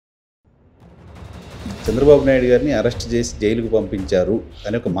చంద్రబాబు నాయుడు గారిని అరెస్ట్ చేసి జైలుకు పంపించారు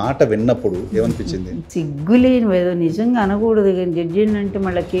అనే ఒక మాట విన్నప్పుడు ఏమనిపించింది? సిగ్గులేని ఏదో నిజంగా అనకూడదు కానీ జడ్జిని అంటే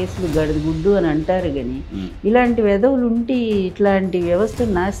మళ్ళీ కేసులు గడదు గుడ్డు అని అంటారు కానీ ఇలాంటి వెధవులు ఉండి ఇట్లాంటి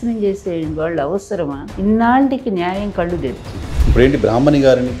వ్యవస్థను నాశనం చేసే వాళ్ళు అవసరమా? ఇన్నాళ్ళకి న్యాయం కళ్ళు తెరిచి ఇప్పుడేంటి బ్రాహ్మణి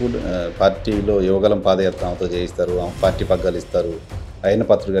గారిని కూడా పార్టీలో యువగలం పాదయాత్రతో చేయిస్తారు, పార్టీ పగ్గాలు ఇస్తారు. అయిన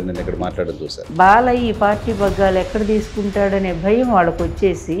పత్రిక గారు నేను ఇక్కడ మాట్లాడడం చూశారు. బాలయ్య ఈ పార్టీ పగ్గాలు ఎక్కడ తీసుకుంటాడనే భయం వాళ్ళకు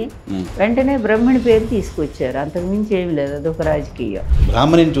వచ్చేసి వెంటనే బ్రహ్మణి పేరు తీసుకొచ్చారు. అంతకుమించి ఏమి లేదు, అదొక రాజకీయం.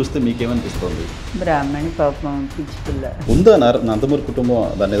 బ్రాహ్మణిని చూస్తే మీకేమనిపిస్తుంది? బ్రాహ్మణి పాపం పిచ్చిపిల్ల ఉందా? నందమూరి కుటుంబం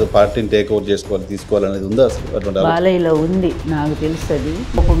దాన్ని ఏదో పార్టీని టేక్ ఓవర్ తీసుకోవాలనేది ఉందా అసలు? బాలయ్యలో ఉంది, నాకు తెలుసు. అది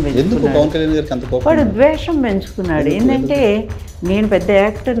ఎందుకు పవన్ కళ్యాణ్ గారికి అంత కోపం? వాడు ద్వేషం పెంచుకున్నాడు. ఏంటంటే నేను పెద్ద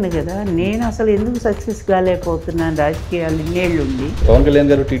యాక్టర్ని కదా, నేను అసలు ఎందుకు సక్సెస్ కాలేకపోతున్నాను రాజకీయాలు ఇన్నేళ్ళు ఉండి. పవన్ కళ్యాణ్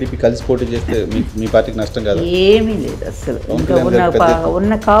గారు టీడీపీ కలిసి పోటీ చేస్తే మీ పార్టీకి నష్టం కాదు? ఏమీ లేదు అసలు.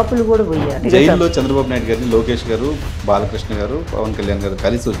 ఉన్న కాపులు కూడా పోయారు. జైల్లో చంద్రబాబు నాయుడు గారిని లోకేష్ గారు, బాలకృష్ణ గారు, పవన్ కళ్యాణ్ గారు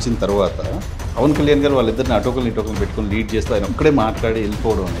కలిసి వచ్చిన తర్వాత పవన్ కళ్యాణ్ గారు వాళ్ళిద్దరిని అటోకలు పెట్టుకుని లీడ్ చేస్తూ ఆయన ఒక్కడే మాట్లాడి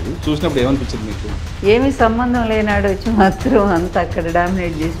వెళ్ళిపోవడం అనేది చూసినప్పుడు ఏమనిపించింది మీకు? ఏమీ సంబంధం లేనాడు వచ్చి మాత్రం అంతా అక్కడ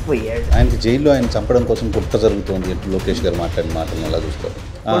డామినేట్ చేసిపోయాడు. ఆయనకి జైల్లో ఆయన చంపడం కోసం కుట్ర జరుగుతుంది లోకేష్ గారు మాట్లాడిన మాటలను ఎలా చూస్తారు?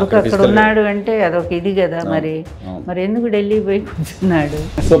 అక్కడ ఉన్నాడు అంటే అదొక ఇది కదా. మరి ఎందుకు ఢిల్లీ పోయి కూర్చున్నాడు?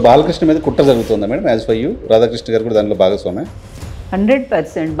 సో బాలకృష్ణ మీద కుట్ర జరుగుతుందా madam? As for you Radhakrishna గారు కూడా దానిలో భాగస్వామే?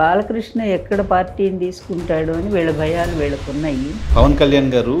 100%. బాలకృష్ణ ఎక్కడ పార్టీని తీసుకుంటాడు అని వీళ్ళ భయాలు వీళ్ళకు ఉన్నాయి. పవన్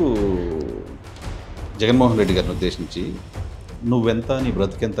కళ్యాణ్ గారు జగన్మోహన్ రెడ్డి గారిని ఉద్దేశించి నువ్వెంత నీ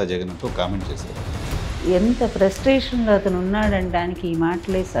బ్రతికెంత జగన్ అంటూ కామెంట్ చేశారు. ఎంత ఫ్రస్ట్రేషన్లో అతను ఉన్నాడంటానికి ఈ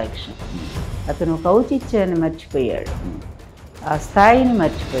మాటలే సాక్ష్యం. అతను ఒక ఔచిత్యాన్ని మర్చిపోయాడు, ఆ స్థాయిని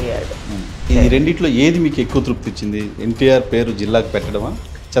మర్చిపోయాడు. ఈ రెండిట్లో ఏది మీకు ఎక్కువ తృప్తి ఇచ్చింది? ఎన్టీఆర్ పేరు జిల్లాకు పెట్టడమా,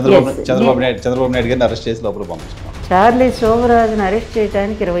 చంద్రబాబు నాయుడు గారిని అరెస్ట్ చేసి లోపల పంపించడం? చార్లీ శోభరాజును అరెస్ట్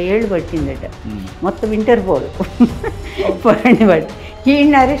చేయడానికి 20 ఏళ్ళు పట్టిందట. మొత్తం ఇంటర్పోల్ పట్టి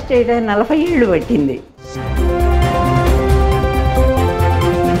ఈయన్ని అరెస్ట్ చేయడానికి 40 ఏళ్ళు పట్టింది.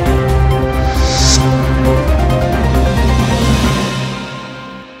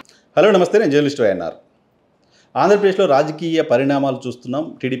 హలో నమస్తే, నేను జర్నలిస్ట్ YNR. ఆంధ్రప్రదేశ్లో రాజకీయ పరిణామాలు చూస్తున్నాం.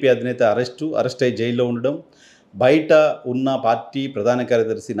 టీడీపీ అధినేత అరెస్ట్ అయ్యి జైల్లో ఉండడం, బయట ఉన్న పార్టీ ప్రధాన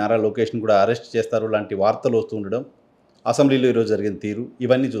కార్యదర్శి నారా లోకేష్ను కూడా అరెస్ట్ చేస్తారు లాంటి వార్తలు వస్తూ ఉండడం, అసెంబ్లీలో ఈరోజు జరిగిన తీరు,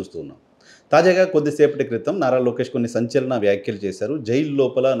 ఇవన్నీ చూస్తున్నాం. తాజాగా కొద్దిసేపటి క్రితం నారా లోకేష్ కొన్ని సంచలన వ్యాఖ్యలు చేశారు. జైలు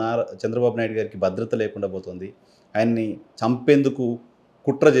లోపల చంద్రబాబు నాయుడు గారికి భద్రత లేకుండా పోతుంది, ఆయన్ని చంపేందుకు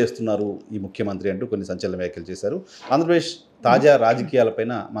కుట్ర చేస్తున్నారు ఈ ముఖ్యమంత్రి అంటూ కొన్ని సంచలన వ్యాఖ్యలు చేశారు. ఆంధ్రప్రదేశ్ తాజా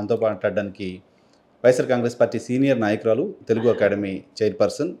రాజకీయాలపైన మనతో మాట్లాడడానికి వైఎస్ఆర్ కాంగ్రెస్ పార్టీ సీనియర్ నాయకురాలు, తెలుగు అకాడమీ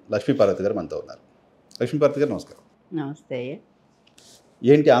చైర్పర్సన్ లక్ష్మీ పార్వతి గారు మనతో ఉన్నారు. లక్ష్మీ పార్వతి గారు నమస్కారం. నమస్తే.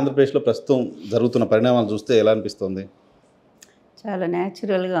 ఏంటి ఆంధ్రప్రదేశ్లో ప్రస్తుతం జరుగుతున్న పరిణామాలు చూస్తే ఎలా అనిపిస్తుంది? చాలా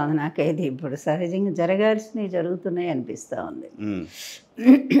న్యాచురల్గా ఉంది నాకైతే. ఇప్పుడు సహజంగా జరగాల్సినవి జరుగుతున్నాయి అనిపిస్తూ ఉంది.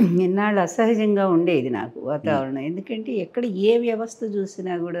 ఇన్నాళ్ళు అసహజంగా ఉండేది నాకు వాతావరణం. ఎందుకంటే ఎక్కడ ఏ వ్యవస్థ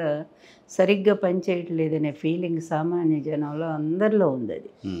చూసినా కూడా సరిగ్గా పనిచేయట్లేదనే ఫీలింగ్ సామాన్య జనంలో అందరిలో ఉంది.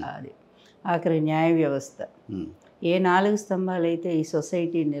 అది ఆఖరి న్యాయ వ్యవస్థ ఏ 4 స్తంభాలు అయితే ఈ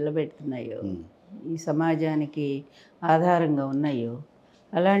సొసైటీ నిలబెడుతున్నాయో, ఈ సమాజానికి ఆధారంగా ఉన్నాయో,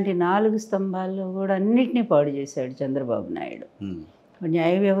 అలాంటి 4 స్తంభాల్లో కూడా అన్నిటినీ పాడు చేశాడు చంద్రబాబు నాయుడు.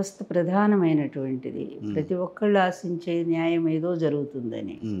 న్యాయ వ్యవస్థ ప్రధానమైనటువంటిది. ప్రతి ఒక్కళ్ళు ఆశించే న్యాయం ఏదో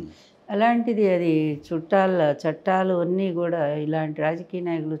జరుగుతుందని. అలాంటిది అది చట్టాలు అన్నీ కూడా ఇలాంటి రాజకీయ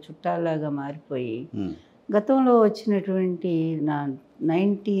నాయకులు చుట్టాల్లాగా మారిపోయి, గతంలో వచ్చినటువంటి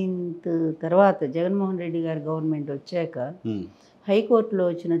 19th తర్వాత జగన్మోహన్ రెడ్డి గారి గవర్నమెంట్ వచ్చాక హైకోర్టులో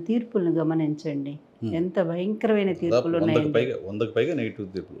వచ్చిన తీర్పులను గమనించండి, ఎంత భయంకరమైన తీర్పులు ఉన్నాయండి.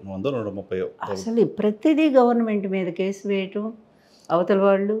 అసలు ప్రతిదీ గవర్నమెంట్ మీద కేసు వేయటం, అవతల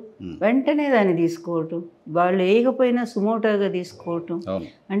వాళ్ళు వెంటనే దాన్ని తీసుకోవటం, వాళ్ళు వేయకపోయినా సుమోటోగా తీసుకోవటం,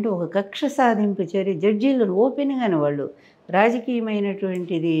 అంటే ఒక కక్ష సాధింపు చర్య. జడ్జీలను ఓపెన్గానే వాళ్ళు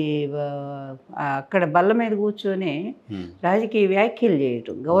రాజకీయమైనటువంటిది అక్కడ బల్ల మీద కూర్చొని రాజకీయ వ్యాఖ్యలు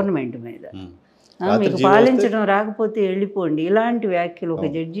చేయటం గవర్నమెంట్ మీద. మీకు పాలించడం రాకపోతే వెళ్ళిపోండి, ఇలాంటి వ్యాఖ్యలు ఒక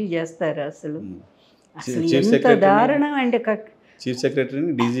జడ్జి చేస్తారు. అసలు ఎంత దారుణం అంటే చీఫ్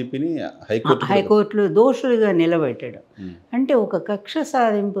సెక్రటరీని, డీజీపీని హైకోర్టులో దోషులుగా నిలబెట్టడం. అంటే ఒక కక్ష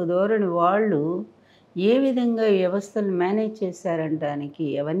సాధింపు ధోరణి. వాళ్ళు ఏ విధంగా వ్యవస్థలు మేనేజ్ చేశారంటానికి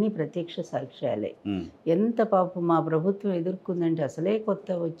అవన్నీ ప్రత్యక్ష సాక్ష్యాలే. ఎంత పాపం మా ప్రభుత్వం ఎదుర్కొందంటే అసలే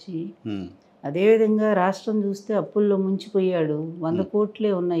కొత్త వచ్చి. అదేవిధంగా రాష్ట్రం చూస్తే అప్పుల్లో ముంచిపోయాడు. 100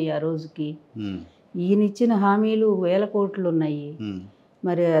 కోట్లే ఉన్నాయి ఆ రోజుకి. ఈయన ఇచ్చిన హామీలు 1000 కోట్లు ఉన్నాయి.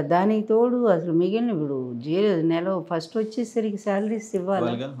 మరి దానికి తోడు అసలు మిగిలిన ఇప్పుడు నెల ఫస్ట్ వచ్చేసరికి శాలరీస్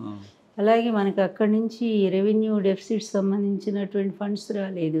ఇవ్వాలి. అలాగే మనకి అక్కడి నుంచి రెవెన్యూ డెఫిసిట్ సంబంధించినటువంటి ఫండ్స్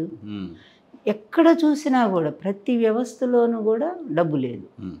రాలేదు. ఎక్కడ చూసినా కూడా ప్రతి వ్యవస్థలోనూ కూడా డబ్బు లేదు.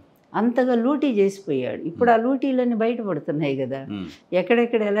 అంతగా లూటీ చేసిపోయాడు. ఇప్పుడు ఆ లూటీలన్నీ బయటపడుతున్నాయి కదా,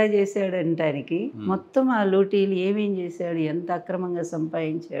 ఎక్కడెక్కడ ఎలా చేశాడు అనటానికి. మొత్తం ఆ లూటీలు ఏమేం చేశాడు, ఎంత అక్రమంగా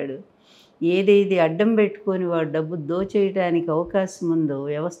సంపాదించాడు, ఏదేది అడ్డం పెట్టుకొని వాడు డబ్బు దోచేయడానికి అవకాశం ఉందో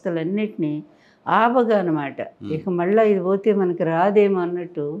వ్యవస్థలన్నిటినీ ఆపగానమాట. ఇక మళ్ళీ ఇది పోతే మనకి రాదేమో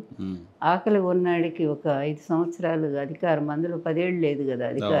అన్నట్టు ఆకలి ఉన్నాడికి ఒక 5 సంవత్సరాలు అధికారం, అందులో 10 ఏళ్ళు లేదు కదా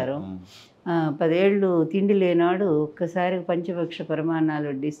అధికారం. 10 ఏళ్ళు తిండి లేనాడు ఒక్కసారి పంచపక్ష పరిమాణాలు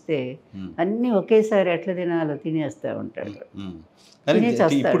వడ్డిస్తే అన్నీ ఒకేసారి ఎట్లా తినాలో తినేస్తూ ఉంటాడు.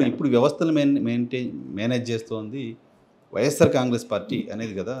 ఇప్పుడు వ్యవస్థలు మేనేజ్ చేస్తోంది వైఎస్ఆర్ కాంగ్రెస్ పార్టీ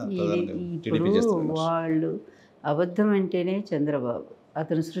అనేది కదా. ఇప్పుడు వాళ్ళు అబద్ధం అంటేనే చంద్రబాబు,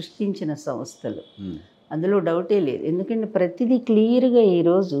 అతను సృష్టించిన సంస్థలు, అందులో డౌటే లేదు. ఎందుకంటే ప్రతిదీ క్లియర్గా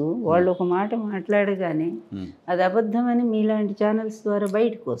ఈరోజు వాళ్ళు ఒక మాట మాట్లాడగానే అది అబద్ధమని మీలాంటి ఛానల్స్ ద్వారా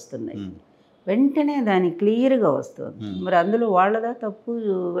బయటకు వస్తున్నాయి. వెంటనే దానికి క్లియర్గా వస్తుంది. మరి అందులో వాళ్ళదా తప్పు,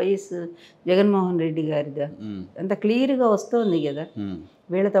 వైఎస్ జగన్మోహన్ రెడ్డి గారిదా? అంత క్లియర్గా వస్తుంది కదా.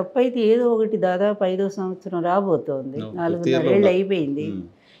 వీళ్ళ తప్పు అయితే ఏదో ఒకటి దాదాపు 5వ సంవత్సరం రాబోతోంది, 4.5 ఏళ్ళు అయిపోయింది.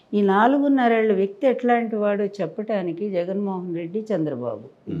 ఈ 4.5 ఏళ్ళ వ్యక్తి ఎట్లాంటి వాడో చెప్పడానికి జగన్మోహన్ రెడ్డి, చంద్రబాబు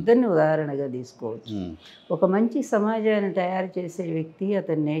ఇద్దరిని ఉదాహరణగా తీసుకోవచ్చు. ఒక మంచి సమాజాన్ని తయారు చేసే వ్యక్తి,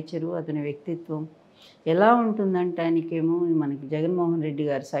 అతని నేచరు, అతని వ్యక్తిత్వం ఎలా ఉంటుందంటానికేమో మనకి జగన్మోహన్ రెడ్డి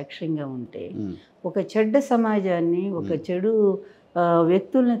గారు సాక్ష్యంగా ఉంటే, ఒక చెడ్డ సమాజాన్ని, ఒక చెడు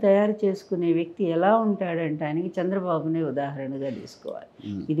వ్యక్తుల్ని తయారు చేసుకునే వ్యక్తి ఎలా ఉంటాడంటానికి చంద్రబాబునే ఉదాహరణగా తీసుకోవాలి.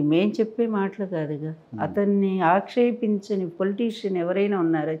 ఇది మేము చెప్పే మాటలు కాదుగా. అతన్ని ఆక్షేపించని పొలిటీషియన్ ఎవరైనా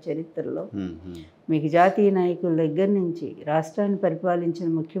ఉన్నారా చరిత్రలో? మీకు జాతీయ నాయకుల దగ్గర నుంచి, రాష్ట్రాన్ని పరిపాలించిన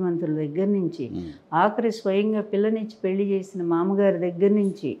ముఖ్యమంత్రుల దగ్గర నుంచి, ఆఖరి స్వయంగా పిల్లనిచ్చి పెళ్లి చేసిన మామగారి దగ్గర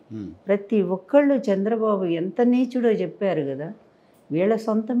నుంచి ప్రతి ఒక్కళ్ళు చంద్రబాబు ఎంత నీచుడో చెప్పారు కదా. వీళ్ళ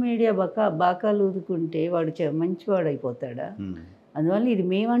సొంత మీడియా బాకాలు ఊదుకుంటే వాడు మంచివాడు అయిపోతాడా? అందువల్ల ఇది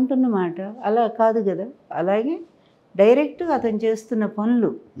మేమంటున్న మాట అలా కాదు కదా. అలాగే డైరెక్ట్ అతను చేస్తున్న పనులు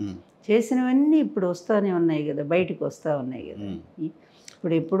చేసినవన్నీ ఇప్పుడు వస్తూనే ఉన్నాయి కదా, బయటకు వస్తూ ఉన్నాయి కదా.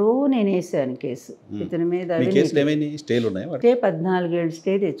 ఇప్పుడు ఎప్పుడూ నేను వేసాను కేసు ఇతని మీద. స్టే 14 ఏళ్ళు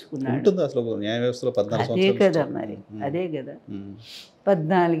స్టే తెచ్చుకున్నాడు. అదే కదా మరి, అదే కదా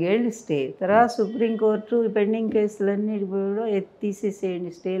 14 ఏళ్ళు స్టే. తర్వాత సుప్రీంకోర్టు పెండింగ్ కేసులన్నీ కూడా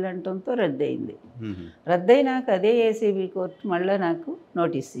తీసేసేయండి స్టేలు అంటంతో రద్దయింది. రద్దయినాక అదే ఏసీబీ కోర్టు మళ్ళీ నాకు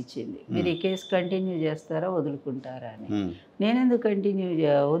నోటీస్ ఇచ్చింది, మీరు ఈ కేసు కంటిన్యూ చేస్తారా వదులుకుంటారా అని. నేనెందుకు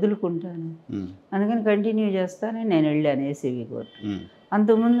వదులుకుంటాను, అందుకని కంటిన్యూ చేస్తానని నేను వెళ్ళాను ఏసీబీ కోర్టు.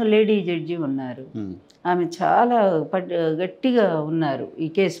 అంతకుముందు లేడీ జడ్జి ఉన్నారు, ఆమె చాలా గట్టిగా ఉన్నారు ఈ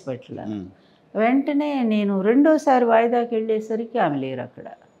కేసు పట్ల. వెంటనే నేను రెండోసారి వాయిదాకి వెళ్ళేసరికి ఆమె లేరు అక్కడ.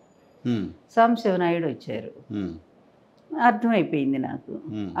 సాంబశివనాయుడు వచ్చారు. అర్థమైపోయింది నాకు,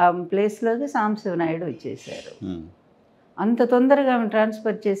 ఆ ప్లేస్లోకి సాంబశివనాయుడు వచ్చేసారు. అంత తొందరగా ఆమె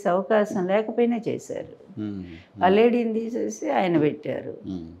ట్రాన్స్ఫర్ చేసే అవకాశం లేకపోయినా చేశారు. ఆ లేడీని తీసేసి ఆయన పెట్టారు.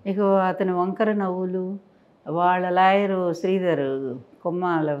 ఇక అతని వంకర నవ్వులు, వాళ్ళ లాయరు శ్రీధర్,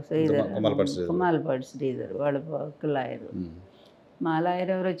 కొమ్మాలపాటి శ్రీధర్ వాళ్ళ పక్క లాయరు. మా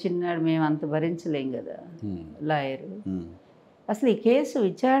లాయర్ ఎవరో చిన్నాడు, మేము అంత భరించలేం కదా లాయరు. అసలు ఈ కేసు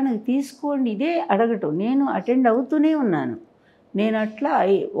విచారణకు తీసుకోండి ఇదే అడగటం. నేను అటెండ్ అవుతూనే ఉన్నాను, నేను అట్లా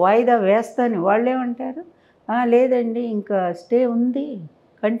వాయిదా వేస్తాను. వాళ్ళేమంటారు, లేదండి ఇంకా స్టే ఉంది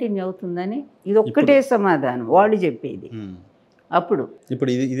కంటిన్యూ అవుతుందని. ఇది ఒక్కటే సమాధానం వాళ్ళు చెప్పేది. అప్పుడు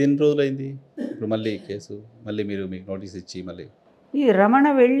ఇది ఎన్ని రోజులు అయింది? ఇప్పుడు మళ్ళీ కేసు మీకు నోటీస్ ఇచ్చి మళ్ళీ ఈ రమణ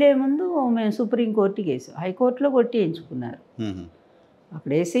వెళ్లే ముందు మేము సుప్రీంకోర్టుకి వేసాం, హైకోర్టులో కొట్టించుకున్నారు.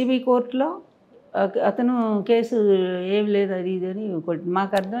 అప్పుడు ఏసీబీ కోర్టులో అతను కేసు ఏం లేదు అది ఇది అని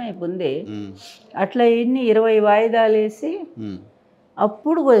మాకు అర్థమైపోయింది. అట్లా 20 వాయిదాలు వేసి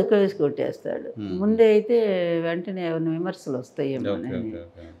అప్పుడు కేసు కొట్టేస్తాడు. ముందే అయితే వెంటనే ఏమైనా విమర్శలు వస్తాయేమో అని.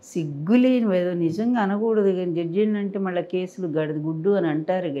 సిగ్గులేని ఏదో నిజంగా అనకూడదు కానీ జడ్జిని అంటే మళ్ళీ కేసులు గుడ్డు అని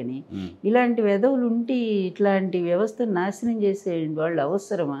అంటారు. కానీ ఇలాంటి వెధవులు ఉంటే ఇట్లాంటి వ్యవస్థను నాశనం చేసే వాళ్ళు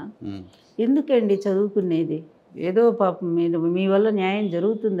అవసరమా? ఎందుకండి చదువుకునేది? ఏదో పాపం మీ వల్ల న్యాయం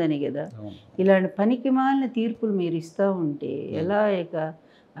జరుగుతుందని కదా. ఇలాంటి పనికి మాలిన తీర్పులు మీరు ఇస్తూ ఉంటే ఎలా? ఇక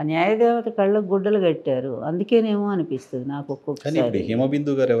ఆ న్యాయదేవత కళ్ళకు గుడ్డలు కట్టారు, అందుకేనేమో అనిపిస్తుంది నాకు ఒక్కొక్కసారి.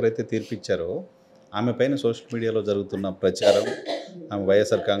 హిమబిందు గారు ఎవరైతే తీర్పిచ్చారో ఆమె పైన సోషల్ మీడియాలో జరుగుతున్న ప్రచారం, ఆమె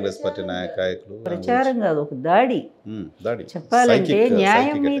వైఎస్ఆర్ కాంగ్రెస్ పార్టీ నాయకులు ప్రచారం కాదు, ఒక దాడి. చెప్పాలంటే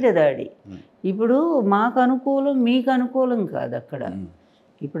న్యాయం మీద దాడి. ఇప్పుడు మాకు అనుకూలం మీకు అనుకూలం కాదు అక్కడ.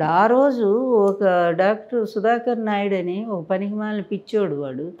 ఇప్పుడు ఆ రోజు ఒక డాక్టర్ సుధాకర్ నాయుడు అని ఒక పనికిమాలిన పిచ్చోడు,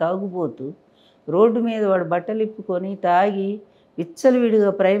 వాడు తాగుబోతు, రోడ్డు మీద వాడు బట్టలు ఇప్పుకొని తాగి విచ్చలవిడిగా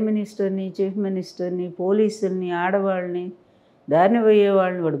ప్రైమ్ మినిస్టర్ని, చీఫ్ మినిస్టర్ని, పోలీసుల్ని, ఆడవాళ్ళని దారిని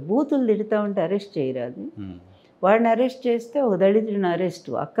పోయేవాళ్ళని వాడు బూతులు తిడతా ఉంటే అరెస్ట్ చేయరాదు. వాడిని అరెస్ట్ చేస్తే ఒక దళితుడిని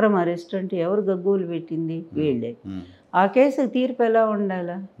అక్రమ అరెస్ట్ అంటే ఎవరు గగ్గోలు పెట్టింది? వీళ్ళే. ఆ కేసుకు తీర్పు ఎలా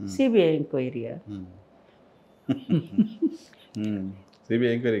ఉండాలా? సిబిఐ ఎంక్వైరీయా?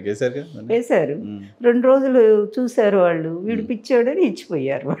 సిబిఐ ఎంక్వైరీ వేశారు. 2 రోజులు చూశారు వాళ్ళు, వీడు పిచ్చాడని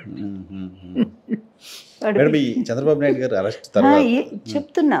ఇచ్చిపోయారు వాళ్ళు. చంద్రబాబు నాయుడు గారు అరెస్ట్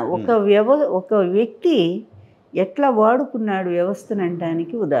చెప్తున్నా, ఒక వ్యక్తి ఎట్లా వాడుకున్నాడు వ్యవస్థను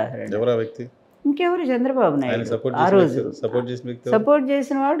అనడానికి ఉదాహరణ. ఎవరా వ్యక్తి? ఇంకెవరు? చంద్రబాబు నాయుడు. ఆ రోజు సపోర్ట్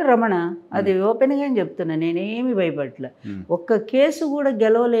చేసిన వాడు రమణ. అది ఓపెన్గానే చెప్తున్నా, నేనేమి భయపడలే. ఒక్క కేసు కూడా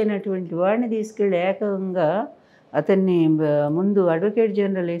గెలవలేనటువంటి వాడిని తీసుకెళ్ళి ఏకంగా అతన్ని ముందు అడ్వకేట్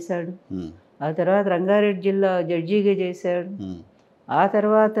జనరల్ వేశాడు, ఆ తర్వాత రంగారెడ్డి జిల్లా జడ్జిగా చేశాడు, ఆ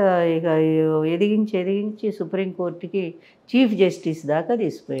తర్వాత ఇక ఎదిగించి సుప్రీంకోర్టుకి చీఫ్ జస్టిస్ దాకా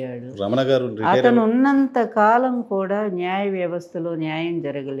తీసుకుపోయాడు. రమణ గారు అతను ఉన్నంత కాలం కూడా న్యాయ వ్యవస్థలో న్యాయం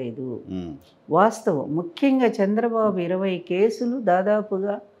జరగలేదు. వాస్తవం. ముఖ్యంగా చంద్రబాబు 20 కేసులు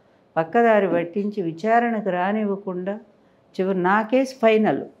దాదాపుగా పక్కదారి పట్టించి విచారణకు రానివ్వకుండా చివరి నా కేసు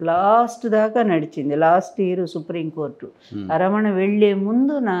ఫైనల్ లాస్ట్ దాకా నడిచింది. లాస్ట్ ఇయర్ సుప్రీంకోర్టు రమణ వెళ్లే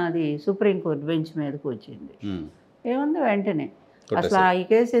ముందు నాది సుప్రీంకోర్టు బెంచ్ మీదకి వచ్చింది. ఏముంది, వెంటనే అసలు ఈ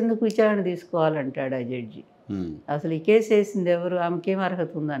కేసు ఎందుకు విచారణ తీసుకోవాలంటాడు ఆ జడ్జి. అసలు ఈ కేసు వేసింది ఎవరు, ఆమెకేం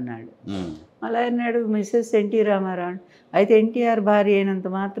అర్హత ఉందన్నాడు. అలా అన్నాడు మిస్సెస్ ఎన్టీ రామారావు. అయితే ఎన్టీఆర్ భార్య అయినంత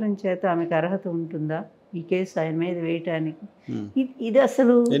మాత్రం చేత ఆమెకు అర్హత ఉంటుందా ఈ కేసు ఆయన మీద వేయటానికి? ఇది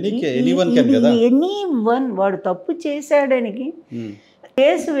అసలు ఎనీ వన్ వాడు తప్పు చేశాడానికి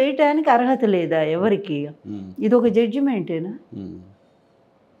కేసు వేయటానికి అర్హత లేదా ఎవరికి? ఇది ఒక జడ్జిమెంటేనా?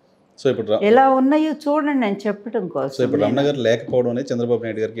 సో ఇప్పుడు ఎలా ఉన్నాయో చూడండి అని చెప్పడం కోసం. ఇప్పుడు రమణ గారు లేకపోవడం అనేది చంద్రబాబు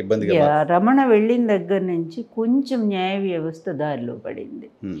నాయుడు గారికి ఇబ్బందిగా. రమణ వెళ్ళిన దగ్గర నుంచి కొంచెం న్యాయ వ్యవస్థ దారిలో పడింది.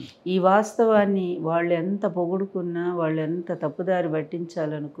 ఈ వాస్తవాన్ని వాళ్ళు ఎంత పొగుడుకున్నా, వాళ్ళు ఎంత తప్పుదారి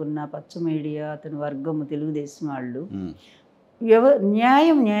పట్టించాలనుకున్నా, పచ్చ మీడియా అతని వర్గము తెలుగుదేశం వాళ్ళు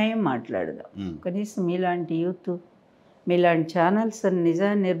న్యాయం మాట్లాడదాం. కనీసం మీలాంటి యూత్, మీలాంటి ఛానల్స్ అని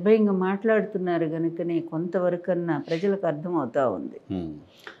నిజాన్ని నిర్భయంగా మాట్లాడుతున్నారు కనుకనే కొంతవరకన్నా ప్రజలకు అర్థమవుతా ఉంది.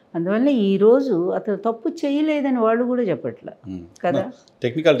 అందువల్ల ఈరోజు అతను తప్పు చేయలేదని వాళ్ళు కూడా చెప్పట్లా కదా,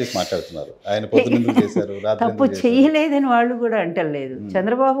 టెక్నికాలిటీస్ మాట్లాడుతున్నారు. ఆయన తప్పు చేయలేదని వాళ్ళు కూడా అంటలేదు,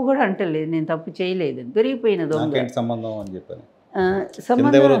 చంద్రబాబు కూడా అంటలేదు నేను తప్పు చేయలేదని. పెరిగిపోయిన దొంగ సంబంధం అని చెప్పారు.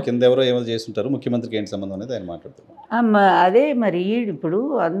 కింద ఎవరో ఏమో చేస్తుంటారు, ముఖ్యమంత్రికి ఏంటి సంబంధం అనేది ఆయన మాట్లాడుతున్నారు. అదే మరి ఇప్పుడు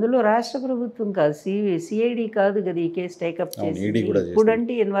అందులో రాష్ట్ర ప్రభుత్వం కాదు, సిఐడి కాదు కదా ఈ కేసు టేకప్ చేసి,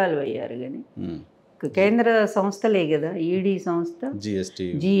 ఇప్పుడంటే ఇన్వాల్వ్ అయ్యారు. కానీ కేంద్ర సంస్థలే కదా, ఈడీ సంస్థ,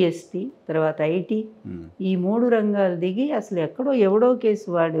 జిఎస్టీ, తర్వాత ఐటీ, ఈ 3 రంగాలు దిగి అసలు ఎక్కడో ఎవడో కేసు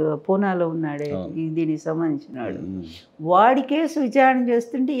వాడు పూనాలో ఉన్నాడే దీనికి సంబంధించిన వాడి కేసు విచారణ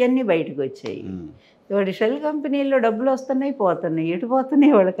చేస్తుంటే ఇవన్నీ బయటకు వచ్చాయి. వాడి షెల్ కంపెనీల్లో డబ్బులు వస్తున్నాయి పోతున్నాయి, ఎటు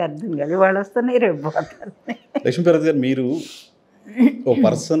పోతున్నాయి వాళ్ళకి అర్థం కాదు. వాళ్ళు వస్తున్నాయి రేపు పోతున్నాయి. లక్ష్మీ పార్వతి గారు, మీరు ఓ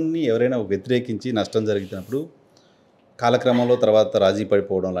పర్సన్ని ఎవరైనా వ్యతిరేకించి నష్టం జరిగినప్పుడు కాలక్రమంలో తర్వాత రాజీ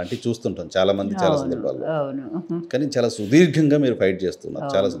పడిపోవడం లాంటివి చూస్తుంటాం చాలామంది చాలా సందర్భాల్లో. కానీ చాలా సుదీర్ఘంగా మీరు ఫైట్ చేస్తున్నారు.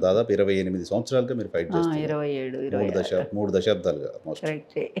 చాలా దాదాపు 28 సంవత్సరాలుగా మీరు ఫైట్ చేస్తున్నారు. 3 దశాబ్దాలుగా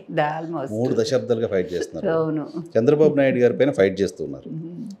 3 దశాబ్దాలుగా ఫైట్ చేస్తున్నారు. చంద్రబాబు నాయుడు గారి పైన ఫైట్ చేస్తున్నారు.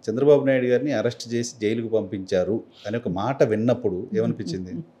 చంద్రబాబు నాయుడు గారిని అరెస్ట్ చేసి జైలుకు పంపించారు అనే ఒక మాట విన్నప్పుడు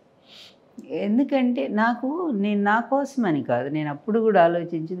ఏమనిపించింది? ఎందుకంటే నేను నా కోసమని కాదు, నేను అప్పుడు కూడా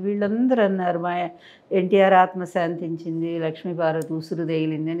ఆలోచించింది. వీళ్ళందరూ అన్నారు మా ఎన్టీఆర్ ఆత్మశాంతించింది, లక్ష్మీ పార్వతి ఉసురు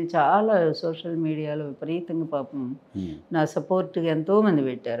తగిలింది అని చాలా సోషల్ మీడియాలో విపరీతంగా పాపం నా సపోర్ట్గా ఎంతోమంది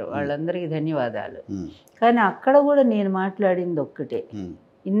పెట్టారు. వాళ్ళందరికీ ధన్యవాదాలు. కానీ అక్కడ కూడా నేను మాట్లాడింది ఒక్కటే,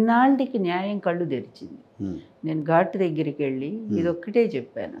 ఇన్నాళ్ళకి న్యాయం కళ్ళు తెరిచింది. నేను ఘాటు దగ్గరికి వెళ్ళి ఇదొక్కటే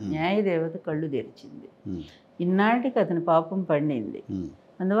చెప్పాను, న్యాయదేవత కళ్ళు తెరిచింది. ఇన్నాళ్ళకి అతని పాపం పండింది.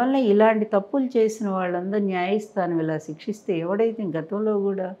 అందువల్ల ఇలాంటి తప్పులు చేసిన వాళ్ళందరూ న్యాయస్థానం ఇలా శిక్షిస్తే ఎవడైతే గతంలో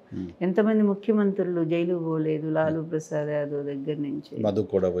కూడా ఎంతమంది ముఖ్యమంత్రులు జైలుకు పోలేదు, లాలూ ప్రసాద్ యాదవ్ దగ్గర నుంచి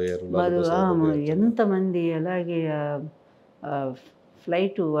ఎంతమంది, అలాగే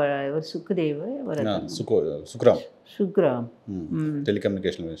ఫ్లైట్ ఎవరు సుఖదేవ్ సుగ్రామ్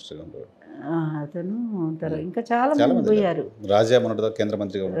టెలికమ్యూనికేషన్ మినిస్టర్ అతను, ఇంకా చాలా మంది పోయారు. కేంద్ర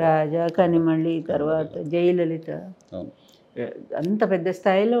మంత్రిగా రాజా, కానీ మళ్ళీ తర్వాత జయలలిత, అంత పెద్ద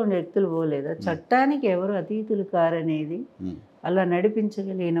స్థాయిలో ఉండే వ్యక్తులు పోలేదా? చట్టానికి ఎవరు అతీతులు కారనేది అలా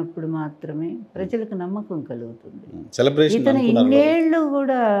నడిపించగలిగినప్పుడు మాత్రమే ప్రజలకు నమ్మకం కలుగుతుంది. ఇతను ఇన్నేళ్ళు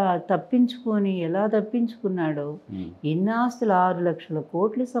కూడా తప్పించుకొని ఎలా తప్పించుకున్నాడో, ఎన్ని ఆస్తులు 6 లక్షల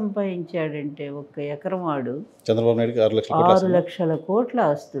కోట్లు సంపాదించాడంటే ఒక్క ఎకరం వాడు. చంద్రబాబు నాయుడు 6 లక్షల కోట్ల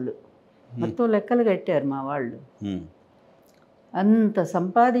ఆస్తులు మొత్తం లెక్కలు కట్టారు మా వాళ్ళు. అంత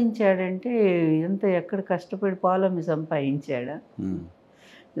సంపాదించాడంటే ఎంత ఎక్కడ కష్టపడి పాలమ్మి సంపాదించాడా,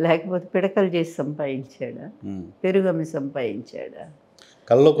 లేకపోతే పిడకలు చేసి సంపాదించాడా, పెరుగమ్మి సంపాదించాడా?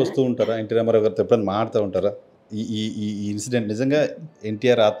 కళ్ళలోకి వస్తూ ఉంటారా ఎన్టీ రామారావు గారితో ఎప్పుడైనా మాడుతూ ఉంటారా? ఈ ఈ ఈ ఈ ఇన్సిడెంట్ నిజంగా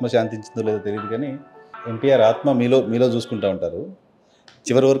ఎన్టీఆర్ ఆత్మ శాంతించిందో లేదో తెలియదు కానీ ఎన్టీఆర్ ఆత్మ మీలో చూసుకుంటూ ఉంటారు.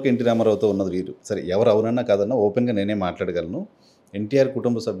 చివరి వరకు ఎన్టీ రామారావుతో ఉన్నది వీరు. సరే ఎవరు అవునన్నా కాదన్నా ఓపెన్గా నేనే మాట్లాడగలను. ఎన్టీఆర్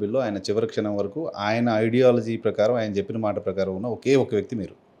కుటుంబ సభ్యుల్లో ఆయన చివరి క్షణం వరకు ఆయన ఐడియాలజీ ప్రకారం ఆయన చెప్పిన మాట ప్రకారం ఉన్న ఒకే ఒక వ్యక్తి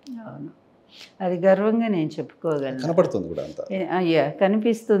మీరు. అవును, అది గర్వంగా నేను చెప్పుకోగలను. కనపడుతుంది కూడా అంతా. అయ్యా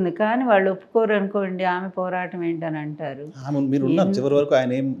కనిపిస్తుంది, కానీ వాళ్ళు ఒప్పుకోరు అనుకోండి, ఆమె పోరాటం ఏంటని అంటారు. మీరు ఉన్నారు చివరి వరకు,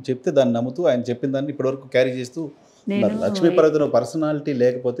 ఆయన ఏం చెప్తే దాన్ని నమ్ముతూ ఆయన చెప్పిన దాన్ని ఇప్పటివరకు క్యారీ చేస్తూ ఉన్నారు. లక్ష్మీ పార్వతి పర్సనాలిటీ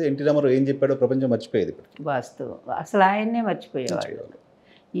లేకపోతే ఎన్టీ రామారావు ఏం చెప్పాడో ప్రపంచం మర్చిపోయేది. వాస్తవం, అసలు ఆయన్నే మర్చిపోయేవాళ్ళు.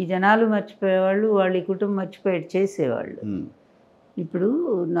 ఈ జనాలు మర్చిపోయేవాళ్ళు, వాళ్ళ ఈ కుటుంబం మర్చిపోయేది చేసేవాళ్ళు. ఇప్పుడు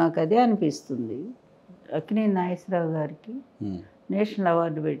నాకు అదే అనిపిస్తుంది. అక్కినేని నాగేశ్వరరావు గారికి నేషనల్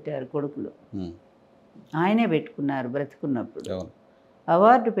అవార్డు పెట్టారు కొడుకులు, ఆయనే పెట్టుకున్నారు బ్రతుకున్నప్పుడు.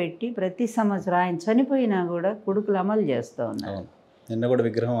 అవార్డు పెట్టి ప్రతి సంవత్సరం ఆయన చనిపోయినా కూడా కొడుకులు అమలు చేస్తూ ఉన్నారు. నిన్న కూడా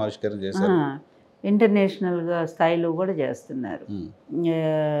విగ్రహం ఆవిష్కరణ చేశారు, ఇంటర్నేషనల్గా స్థాయిలో కూడా చేస్తున్నారు.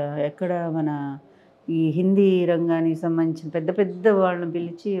 ఎక్కడ మన ఈ హిందీ రంగానికి సంబంధించిన పెద్ద పెద్ద వాళ్ళని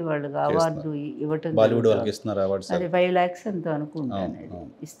పిలిచి వాళ్ళకి అవార్డు ఇవ్వటం, అది 5 lakhs ఎంతో అనుకుంటాను, అది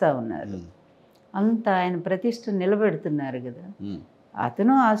ఇస్తూ ఉన్నారు. అంత ఆయన ప్రతిష్ట నిలబెడుతున్నారు కదా.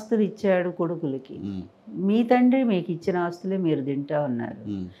 అతను ఆస్తులు ఇచ్చాడు కొడుకులకి, మీ తండ్రి మీకు ఇచ్చిన ఆస్తులే మీరు తింటా ఉన్నారు.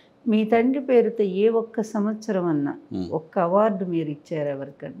 మీ తండ్రి పేరుతో ఏ ఒక్క సంవత్సరం అన్నా ఒక్క అవార్డు మీరు ఇచ్చారు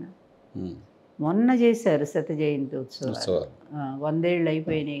ఎవరికన్నా? మొన్న చేశారు శత జయంతి ఉత్సవాలు, 100 ఏళ్ళు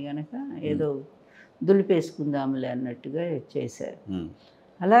అయిపోయినాయి కనుక ఏదో దులిపేసుకుందాములే అన్నట్టుగా చేశారు.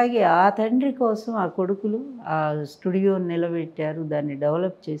 అలాగే ఆ తండ్రి కోసం ఆ కొడుకులు ఆ స్టూడియోని నిలబెట్టారు, దాన్ని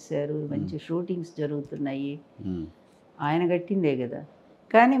డెవలప్ చేశారు, మంచి షూటింగ్స్ జరుగుతున్నాయి. ఆయన కట్టిందే కదా.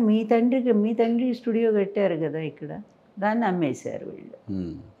 కానీ మీ తండ్రి స్టూడియో కట్టారు కదా ఇక్కడ, దాన్ని అమ్మేశారు వీళ్ళు.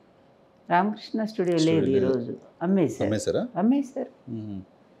 రామకృష్ణ స్టూడియో లేదు ఈరోజు, అమ్మేశారు.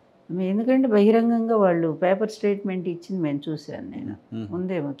 ఎందుకంటే బహిరంగంగా వాళ్ళు పేపర్ స్టేట్మెంట్ ఇచ్చింది మేము చూశాను, నేను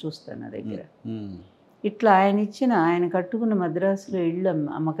ముందేమో చూస్తాను దగ్గర. ఇట్లా ఆయన కట్టుకున్న మద్రాసులో ఇళ్ళు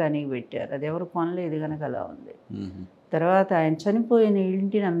అమ్మకానికి పెట్టారు, అది ఎవరు కొనలేదు కనుక అలా ఉంది. తర్వాత ఆయన చనిపోయిన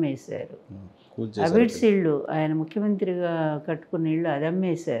ఇంటిని అమ్మేశారు, అబిడ్స్ ఇళ్ళు, ఆయన ముఖ్యమంత్రిగా కట్టుకున్న ఇళ్ళు అది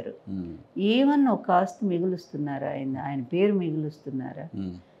అమ్మేశారు. ఈవెన్ ఒక ఆస్తి మిగులుస్తున్నారా ఆయన పేరు మిగులుస్తున్నారా?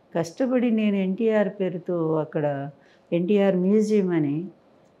 కష్టపడి నేను ఎన్టీఆర్ పేరుతో అక్కడ ఎన్టీఆర్ మ్యూజియం అని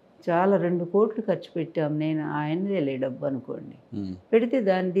చాలా 2 కోట్లు ఖర్చు పెట్టాం, నేను ఆయనదే డబ్బు అనుకోండి, పెడితే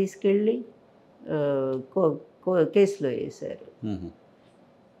దాన్ని తీసుకెళ్ళి కేసులో వేశారు.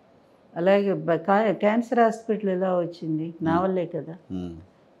 అలాగే క్యాన్సర్ హాస్పిటల్ ఎలా వచ్చింది? నా వల్లే కదా.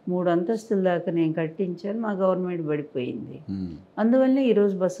 3 అంతస్తుల దాకా నేను కట్టించాను, మా గవర్నమెంట్ పడిపోయింది. అందువల్ల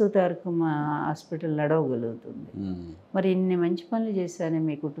ఈరోజు బస్సు తారకమ్మ హాస్పిటల్ నడవగలుగుతుంది. మరి ఇన్ని మంచి పనులు చేశాను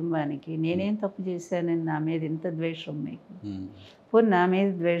మీ కుటుంబానికి, నేనేం తప్పు చేశానని నా మీద ఇంత ద్వేషం మీకు? పోనీ నా మీద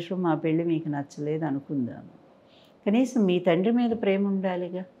ద్వేషం, మా పెళ్ళి మీకు నచ్చలేదు అనుకుందాము, కనీసం మీ తండ్రి మీద ప్రేమ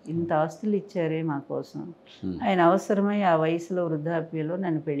ఉండాలిగా. ఇంత ఆస్తులు ఇచ్చారే మా కోసం, ఆయన అవసరమై ఆ వయసులో వృద్ధాప్యంలో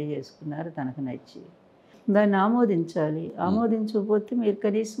నన్ను పెళ్లి చేసుకున్నారు, తనకు నచ్చి దాన్ని ఆమోదించాలి. ఆమోదించకపోతే మీరు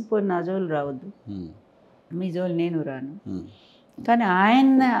కనీసం పోయి నా జోలు రావద్దు, మీ జోలు నేను రాను. కానీ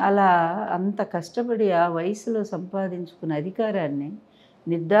ఆయన అలా అంత కష్టపడి ఆ వయసులో సంపాదించుకున్న అధికారాన్ని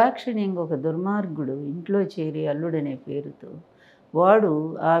నిర్దాక్షిణ్యంగా ఒక దుర్మార్గుడు ఇంట్లో చేరి అల్లుడనే పేరుతో వాడు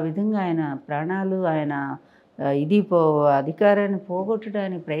ఆ విధంగా ఆయన ప్రాణాలు, ఆయన అధికారాన్ని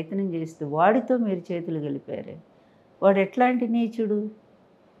పోగొట్టడానికి ప్రయత్నం చేస్తే వాడితో మీరు చేతులు గలిపారే. వాడు ఎట్లాంటి నీచుడు?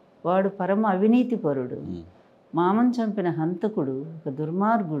 వాడు పరమ అవినీతిపరుడు, మామను చంపిన హంతకుడు, ఒక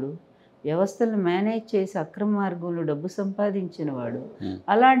దుర్మార్గుడు, వ్యవస్థలను మేనేజ్ చేసి అక్రమ మార్గంలో డబ్బు సంపాదించిన వాడు.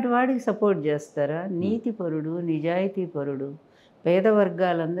 అలాంటి వాడికి సపోర్ట్ చేస్తారా? నీతిపరుడు, నిజాయితీపరుడు, పేద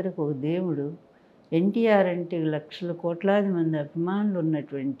వర్గాలందరికీ ఒక దేవుడు, ఎన్టీఆర్ అంటే లక్షల కోట్లాది మంది అభిమానులు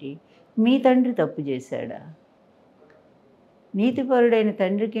ఉన్నటువంటి మీ తండ్రి తప్పు చేశాడా? నీతిపరుడైన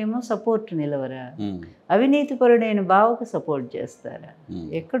తండ్రికేమో సపోర్ట్ నిలవరా? అవినీతిపరుడైన బావకు సపోర్ట్ చేస్తారా?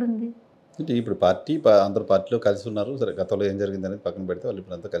 ఎక్కడుంది? అంటే ఇప్పుడు అందరు పార్టీలో కలిసి ఉన్నారు. సరే, గతంలో ఏం జరిగింది అనేది పక్కన పెడితే వాళ్ళు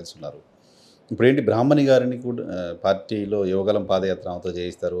ఇప్పుడు అంతా కలిసి ఉన్నారు. ఇప్పుడు ఏంటి, బ్రాహ్మణి గారిని కూడా పార్టీలో యువగలం పాదయాత్ర ఆమెతో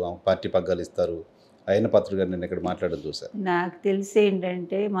చేయిస్తారు, ఆమె పార్టీ పగ్గాలు ఇస్తారు. ఆయన పాత్ర గారు నేను ఇక్కడ మాట్లాడడం చూశాను. నాకు తెలిసి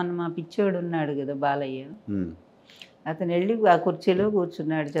ఏంటంటే, మన మా పిచ్చోడు ఉన్నాడు కదా బాలయ్య, అతను వెళ్ళి ఆ కుర్చీలో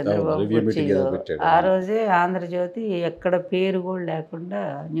కూర్చున్నాడు, చంద్రబాబు కుర్చీలో. ఆ రోజే ఆంధ్రజ్యోతి ఎక్కడ పేరు కూడా లేకుండా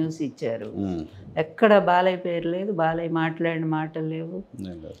న్యూస్ ఇచ్చారు. ఎక్కడ బాలయ్య పేరు లేదు, బాలయ్య మాట్లాడిన మాటలు లేవు.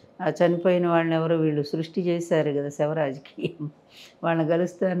 ఆ చనిపోయిన వాళ్ళని ఎవరో వీళ్ళు సృష్టి చేశారు కదా శవరాజకీయం, వాళ్ళని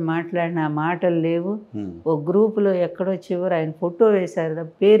కలుస్తారని మాట్లాడిన ఆ మాటలు లేవు. ఓ గ్రూపులో ఎక్కడో చివరి ఆయన ఫోటో వేశారు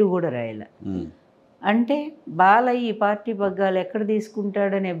తప్ప పేరు కూడా రాయలే. అంటే బాలయ్య ఈ పార్టీ పగ్గాలు ఎక్కడ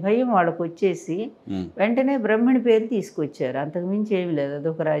తీసుకుంటాడనే భయం వాళ్ళకు వచ్చేసి వెంటనే బ్రహ్మణి పేరు తీసుకొచ్చారు. అంతకుమించి ఏమి లేదు,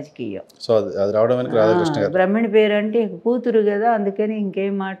 అదొక రాజకీయం. బ్రహ్మణి పేరు అంటే కూతురు కదా, అందుకని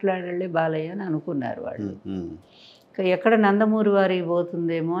ఇంకేం మాట్లాడలే బాలయ్య అని అనుకున్నారు వాళ్ళు. ఎక్కడ నందమూరి వారికి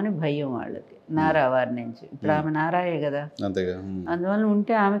పోతుందేమో అని భయం వాళ్ళకి, నారా వారి నుంచి. ఇప్పుడు ఆమె నారాయే కదా, అందువల్ల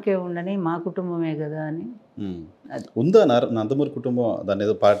ఉంటే ఆమెకే ఉండని, మా కుటుంబమే కదా అని. ఉందా నందమూరి కుటుంబం దాన్ని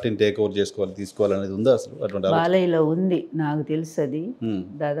ఏదో పార్టీని టేక్ ఓవర్ చేసుకోవాలి, తీసుకోవాలనేది ఉందా అసలు? అటువంటి బాలయ్యలో ఉంది, నాకు తెలుసు. అది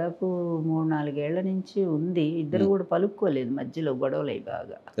దాదాపు 3-4 ఏళ్ల నుంచి ఉంది. ఇద్దరు కూడా పలుక్కోలేదు, మధ్యలో గొడవలు అయ్యి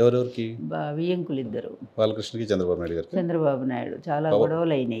బాగా. ఎవరెవరికి? వియ్యంకులు ఇద్దరు, బాలకృష్ణకి చంద్రబాబు నాయుడు గారు. చంద్రబాబు నాయుడు చాలా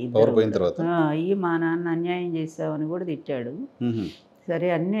గొడవలు అయినాయి. ఈ మా నాన్న అన్యాయం చేసావని కూడా తిట్టాడు. సరే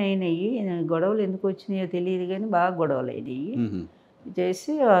అన్నీ అయినాయి, గొడవలు ఎందుకు వచ్చినాయో తెలియదు కానీ బాగా గొడవలు అయినాయి.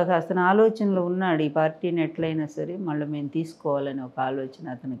 చేసి అతని ఆలోచనలో ఉన్నాడు, ఈ పార్టీని ఎట్లయినా సరే మళ్ళీ మేము తీసుకోవాలని ఒక ఆలోచన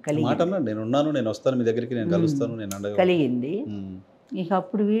అతనికి కలిగింది. ఇక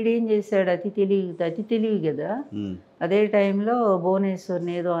అప్పుడు వీడేం చేశాడు, అతి తెలివి కదా. అదే టైంలో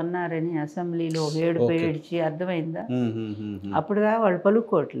భువనేశ్వర్ని ఏదో అన్నారని అసెంబ్లీలో ఏడ్చి, అర్థమైందా? అప్పుడుగా వాళ్ళు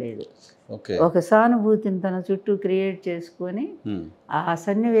పలుక్కోవట్లేదు. ఒక సానుభూతిని తన చుట్టూ క్రియేట్ చేసుకొని ఆ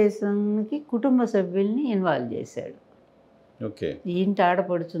సన్నివేశానికి కుటుంబ సభ్యుల్ని ఇన్వాల్వ్ చేశాడు. ఈ ఇంటి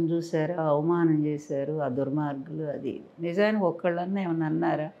ఆడపడుచుని చూసారా, అవమానం చేశారు ఆ దుర్మార్గులు. అది నిజానికి ఒక్కళ్ళన్నా ఏమన్నా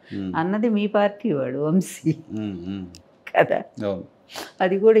అన్నారా? అన్నది మీ పార్టీ వాడు, వంశీ కదా.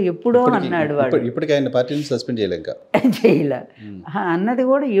 అది కూడా ఎప్పుడో అన్నాడు వాడు, ఇప్పటికీ ఆయన పార్టీని సస్పెండ్ చేయలే. అన్నది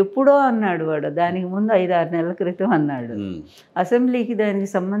కూడా ఎప్పుడో అన్నాడు వాడు, దానికి ముందు 5-6 నెలల క్రితం అన్నాడు. అసెంబ్లీకి దానికి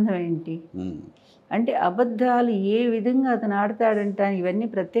సంబంధం ఏంటి అంటే, అబద్ధాలు ఏ విధంగా అతను ఆడతాడంట, ఇవన్నీ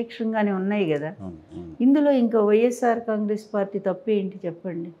ప్రత్యక్షంగానే ఉన్నాయి కదా. ఇందులో ఇంకా వైఎస్ఆర్ కాంగ్రెస్ పార్టీ తప్పేంటి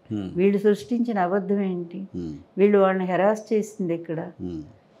చెప్పండి? వీళ్ళు సృష్టించిన అబద్ధం ఏంటి? వీళ్ళు వాళ్ళని హెరాస్ చేసింది ఎక్కడ?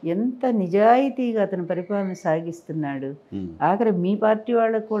 ఎంత నిజాయితీగా అతను పరిపాలన సాగిస్తున్నాడు. ఆఖరి మీ పార్టీ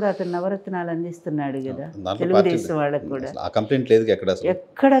వాళ్ళకు కూడా అతను నవరత్నాలు అందిస్తున్నాడు కదా, తెలుగుదేశం వాళ్ళకు కూడా.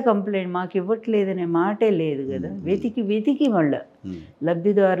 ఎక్కడ కంప్లైంట్ మాకు ఇవ్వట్లేదనే మాటే లేదు కదా. వెతికి మళ్ళా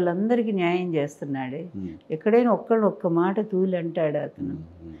లబ్ధిదారులందరికీ న్యాయం చేస్తున్నాడే. ఎక్కడైనా ఒక్క మాట తూలి అంటాడు అతను.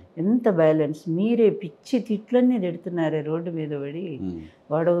 ఎంత బ్యాలెన్స్. మీరే పిచ్చి తిట్లన్నీ తిడుతున్నారే రోడ్డు మీద పడి.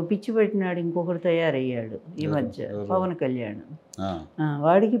 వాడు ఒక పిచ్చి పెట్టినాడు, ఇంకొకటి తయారయ్యాడు ఈ మధ్య, పవన్ కళ్యాణ్.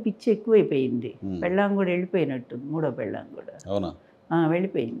 వాడికి పిచ్చి ఎక్కువైపోయింది. పెళ్ళాం కూడా వెళ్ళిపోయినట్టు, మూడో పెళ్ళాం కూడా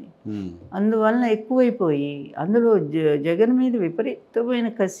వెళ్ళిపోయింది. అందువలన ఎక్కువైపోయి అందులో జగన్ మీద విపరీతమైన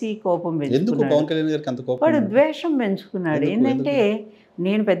కసి, కోపం పెంచుకున్నాడు. వాడు ద్వేషం పెంచుకున్నాడు. ఏంటంటే,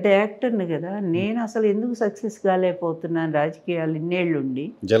 నేను పెద్ద యాక్టర్ని కదా, నేను అసలు ఎందుకు సక్సెస్ కాలేకపోతున్నాను రాజకీయాలు ఇన్నేళ్ళుండి.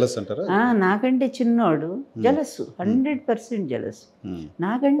 నాకంటే చిన్నోడు జలస్, 100% జలస్.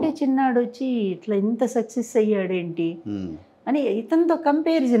 నాకంటే చిన్నాడు వచ్చి ఇట్లా ఇంత సక్సెస్ అయ్యాడేంటి అని ఇతనితో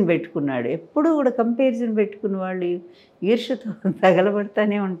కంపారిజన్ పెట్టుకున్నాడు. ఎప్పుడూ కూడా కంపారిజన్ పెట్టుకున్న వాళ్ళు ఈర్ష్యతో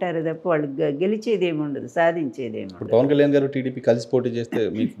తగలబడతానే ఉంటారు తప్ప వాళ్ళు గెలిచేదేమి ఉండదు, సాధించేదేమి ఉండదు. పవన్ కళ్యాణ్ గారు టీడీపీ కలిసి పోటీ చేస్తే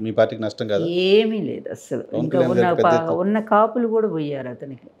మీ పార్టీకి నష్టం కాదు? ఏమీ లేదు అసలు. ఇంకా ఉన్న కాపులు కూడా పోయారు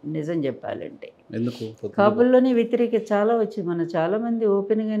అతనికి, నిజం చెప్పాలంటే. ఎందుకు? కాపుల్లోనే వ్యతిరేకత చాలా వచ్చింది. మన చాలా మంది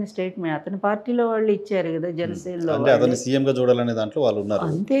ఓపెన్గానే స్టేట్మెంట్ అతని పార్టీలో వాళ్ళు ఇచ్చారు కదా, జనసేనలో సీఎంగా చూడాలనే దాంట్లో వాళ్ళు ఉన్నారు.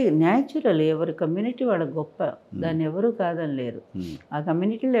 అంతే, న్యాచురల్. ఎవరి కమ్యూనిటీ వాళ్ళ గొప్ప, దాన్ని ఎవరు కాదని లేరు. ఆ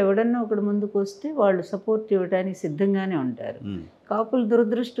కమ్యూనిటీలో ఎవడన్నా ఒకడు ముందుకు వస్తే వాళ్ళు సపోర్ట్ ఇవ్వడానికి సిద్ధంగానే ఉంటారు. కాపులు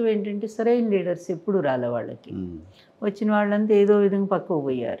దురదృష్టం ఏంటంటే సరైన లీడర్స్ ఎప్పుడు రాలే వాళ్ళకి. వచ్చిన వాళ్ళంతా ఏదో విధంగా పక్కకు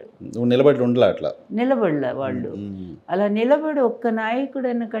పోయారు, నిలబడలే వాళ్ళు. అలా నిలబడి ఒక్క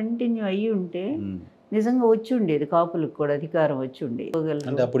నాయకుడైనా కంటిన్యూ అయ్యి ఉంటే నిజంగా వచ్చి ఉండేది, కాపులకు కూడా అధికారం వచ్చి ఉండేది.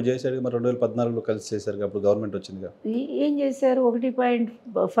 అంటే అప్పుడు చేశారు, మరి 2014లో కలిసి చేశారు, అప్పుడు గవర్నమెంట్ వచ్చింది. ఏం చేశారు?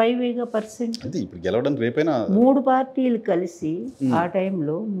 1.5% ఇప్పుడు గెలవడానికి రేపైనా 3 పార్టీలు కలిసి ఆ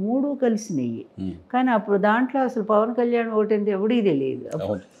టైంలో 3 కలిసినాయి. కానీ అప్పుడు దాంట్లో అసలు పవన్ కళ్యాణ్ ఓటేంది ఎవడికి తెలియదు.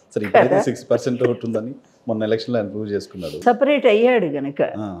 6% ఓటు ఉందని మొన్న ఎలక్షన్లో ఆయన ప్రూవ్ చేసుకున్నాడు. సపరేట్ అయ్యాడు గనక,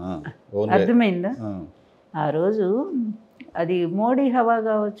 అర్థమైందా? ఆ రోజు అది మోడీ హవా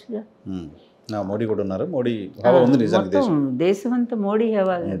కావచ్చుగా. మోడీ కూడా ఉన్నారు, మోడీ హవా ఉంది నిజానికి. దేశమంతా మోడీ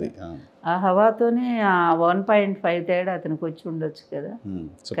హవా. ఆ హవాతోనే 1.5 తేడా అతనికి వచ్చి ఉండొచ్చు కదా.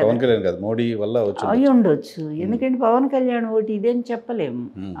 పవన్ కళ్యాణ్ కాదు, మోడీ వల్ల అయ్యి ఉండొచ్చు. ఎందుకంటే పవన్ కళ్యాణ్ ఓటు ఇదేని చెప్పలేము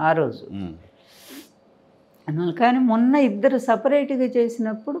ఆ రోజు. కానీ మొన్న ఇద్దరు సపరేట్గా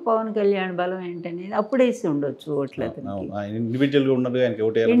చేసినప్పుడు పవన్ కళ్యాణ్ బలం ఏంటనేది అప్పుడేసి ఉండొచ్చు ఓట్లు అతనికి. ఇండివిజువల్గా ఉన్నది ఆయనకి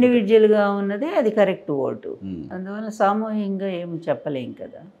ఓటు వేయాలి. ఇండివిజువల్గా ఉన్నదే అది కరెక్ట్ ఓటు. అందువల్ల సామూహికంగా ఏం చెప్పలేం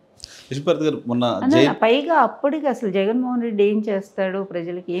కదా. లక్ష్మీ పార్వతి గారు మొన్న పైగా అప్పటికి అసలు జగన్మోహన్ రెడ్డి ఏం చేస్తాడో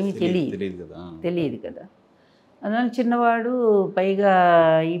ప్రజలకి ఏమీ తెలియదు కదా. అందువల్ల చిన్నవాడు, పైగా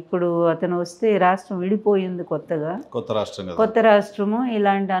ఇప్పుడు అతను వస్తే రాష్ట్రం విడిపోయింది కొత్తగా, కొత్త రాష్ట్రము.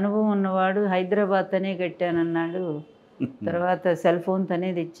 ఇలాంటి అనుభవం ఉన్నవాడు హైదరాబాద్ తనే కట్టానన్నాడు, తర్వాత సెల్ ఫోన్ తనే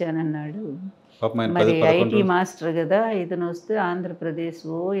తెచ్చానన్నాడు. మరి ఐటీ మాస్టర్ కదా ఇతను వస్తే ఆంధ్రప్రదేశ్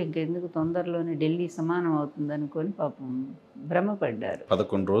ఇంకెందుకు తొందరలోనే ఢిల్లీ సమానం అవుతుంది అనుకొని పాపం భ్రమపడ్డారు.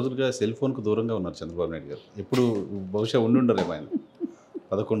 11 రోజులుగా సెల్ ఫోన్కు దూరంగా ఉన్నారు చంద్రబాబు నాయుడు గారు. ఎప్పుడు బహుశా ఉండుండరేమో ఆయన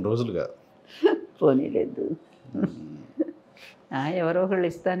 11 రోజులుగా. పోనీలేదు, ఎవరో ఒకళ్ళు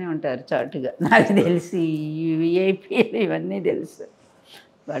ఇస్తూనే ఉంటారు చాటుగా. నాకు తెలిసి విఐపీలు ఇవన్నీ తెలుసు.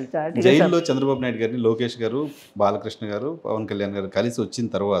 వాళ్ళు చాటుగా. జైల్లో చంద్రబాబు నాయుడు గారిని లోకేష్ గారు, బాలకృష్ణ గారు, పవన్ కళ్యాణ్ గారు కలిసి వచ్చిన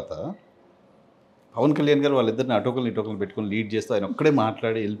తర్వాత పవన్ కళ్యాణ్ గారు వాళ్ళిద్దరిని ఇటోకల్ని పెట్టుకొని లీడ్ చేస్తూ ఆయన ఒక్కడే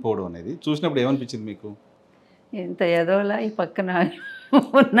మాట్లాడి వెళ్ళిపోవడం అనేది చూసినప్పుడు ఏమనిపించింది మీకు? ఎంత ఎదవలా ఈ పక్కన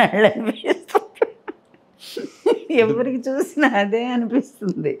ఉన్నాళ్ళు అనిపిస్తుంది. ఎవరికి చూసినా అదే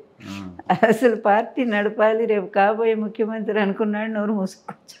అనిపిస్తుంది. అసలు పార్టీ నడపాలి, రేపు కాబోయే ముఖ్యమంత్రి అనుకున్నాడు, నోరు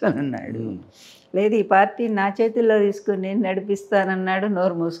మూసుకొచ్చుకొని ఉన్నాడు. లేదు ఈ పార్టీ నా చేతుల్లో తీసుకొని నేను నడిపిస్తానన్నాడు,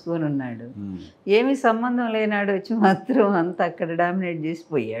 నోరు మూసుకొని ఉన్నాడు. ఏమీ సంబంధం లేనాడు వచ్చి మాత్రం అంత అక్కడ డామినేట్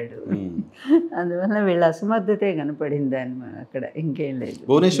చేసిపోయాడు. అందువల్ల వీళ్ళ అసమర్థతే కనపడింది అని అక్కడ, ఇంకేం లేదు.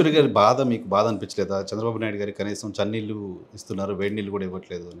 భువనేశ్వరి గారి బాధ మీకు బాధ అనిపించలేదా? చంద్రబాబు నాయుడు గారికి కనీసం చన్నీళ్ళు ఇస్తున్నారు, వేడి నీళ్ళు కూడా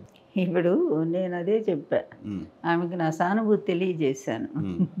ఇవ్వట్లేదు అని. ఇప్పుడు నేను అదే చెప్పా, ఆమెకి నా సానుభూతి తెలియజేశాను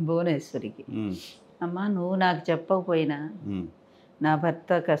భువనేశ్వరికి. అమ్మా నువ్వు నాకు చెప్పకపోయినా నా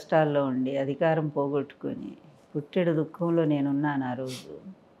భర్త కష్టాల్లో ఉండి అధికారం పోగొట్టుకొని పుట్టెడు దుఃఖంలో నేనున్నాను. ఆ రోజు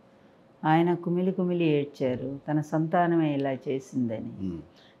ఆయన కుమిలి ఏడ్చారు, తన సంతానమే ఇలా చేసిందని.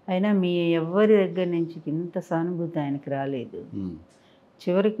 అయినా మీ ఎవ్వరి దగ్గర నుంచి ఇంత సానుభూతి ఆయనకి రాలేదు.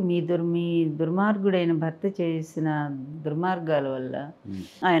 చివరికి మీ దుర్మార్గుడైన భర్త చేసిన దుర్మార్గాల వల్ల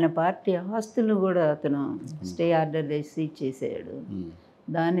ఆయన పార్టీ ఆస్తులు కూడా అతను స్టే ఆర్డర్ చేసి ఇచ్చేసాడు.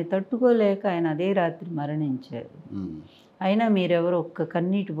 దాన్ని తట్టుకోలేక ఆయన అదే రాత్రి మరణించారు. అయినా మీరెవరు ఒక్క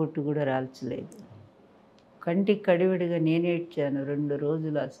కన్నీటి బొట్టు కూడా రాల్చలేదు. కంటికి కడివిడిగా నేనేడ్చాను 2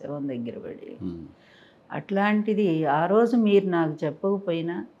 రోజులు ఆ శవం దగ్గర పడి. అట్లాంటిది ఆ రోజు మీరు నాకు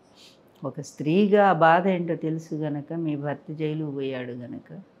చెప్పకపోయినా, ఒక స్త్రీగా ఆ బాధ ఏంటో తెలుసు గనక మీ భర్త జైలుకు పోయాడు గనక,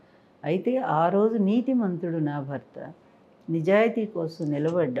 అయితే ఆ రోజు నీతిమంతుడు నా భర్త, నిజాయితీ కోసం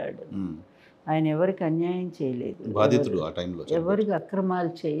నిలబడ్డాడు. ఆయన ఎవరికి అన్యాయం చేయలేదు, ఎవరికి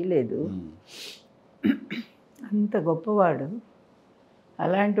అక్రమాలు చేయలేదు. అంత గొప్పవాడు.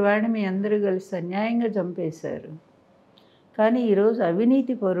 అలాంటి వాడిని మీ అందరూ కలిసి అన్యాయంగా చంపేశారు. కానీ ఈరోజు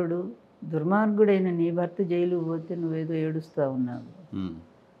అవినీతి పరుడు, దుర్మార్గుడైన నీ భర్త జైలుకు పోతే నువ్వేదో ఏడుస్తూ ఉన్నావు.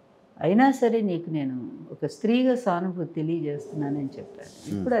 అయినా సరే నీకు నేను ఒక స్త్రీగా సానుభూతి తెలియజేస్తున్నానని చెప్పాను.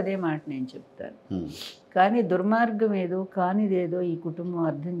 ఇప్పుడు అదే మాట నేను చెప్తాను. కానీ దుర్మార్గం ఏదో కానిదేదో ఈ కుటుంబం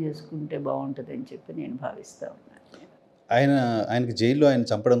అర్థం చేసుకుంటే బాగుంటుందని చెప్పి నేను భావిస్తూ ఉన్నాను. ఆయనకి జైల్లో ఆయన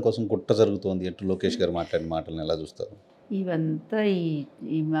చంపడం కోసం కుట్ర జరుగుతోంది అంటూ లోకేష్ గారు మాట్లాడిన మాటలను ఎలా చూస్తారు? ఇవంతా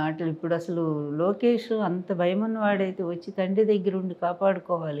ఈ మాటలు ఇప్పుడు అసలు లోకేష్ అంత భయమున్న వాడైతే వచ్చి తండ్రి దగ్గర ఉండి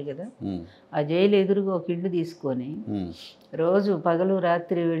కాపాడుకోవాలి కదా. ఆ జైలు ఎదురుగా ఒక ఇల్లు తీసుకొని రోజు పగలు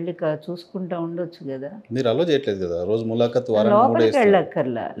రాత్రి వెళ్ళి చూసుకుంటా ఉండొచ్చు కదా. మీరు అలో చేయట్లేదు కదా, రోజు ములాఖత్ లోపలికి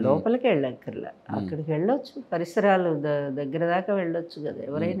వెళ్ళక్కర్లా, అక్కడికి వెళ్ళొచ్చు, పరిసరాలు దగ్గర దాకా వెళ్ళొచ్చు కదా,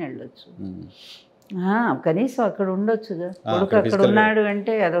 ఎవరైనా వెళ్ళొచ్చు. కనీసం అక్కడ ఉండొచ్చుగా. కొడుకు అక్కడ ఉన్నాడు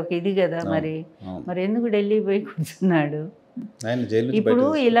అంటే అదొక ఇది కదా. మరి ఎందుకు ఢిల్లీ పోయి కూర్చున్నాడు? ఇప్పుడు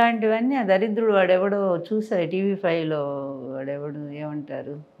ఇలాంటివన్నీ ఆ దరిద్రుడు వాడెవడో చూసా TV5లో, వాడెవడు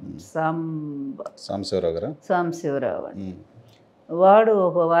ఏమంటారు, సాంబశివరావు అని, వాడు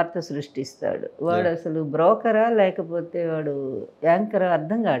ఒక వార్త సృష్టిస్తాడు. వాడు అసలు బ్రోకరా లేకపోతే వాడు యాంకరా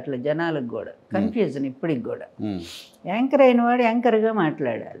అర్థం కావట్లేదు జనాలకు కూడా, కన్ఫ్యూజన్ ఇప్పటికి కూడా. యాంకర్ అయిన వాడు యాంకర్గా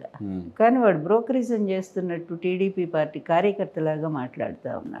మాట్లాడాలి, కానీ వాడు బ్రోకరిజం చేస్తున్నట్టు టీడీపీ పార్టీ కార్యకర్తలాగా మాట్లాడుతూ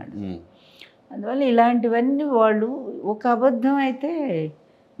ఉన్నాడు. అందువల్ల ఇలాంటివన్నీ వాళ్ళు ఒక అబద్ధం అయితే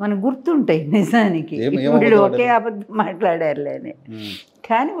మనకు గుర్తుంటాయి నిజానికి, వీళ్ళు ఒకే అబద్ధం మాట్లాడారులే అని.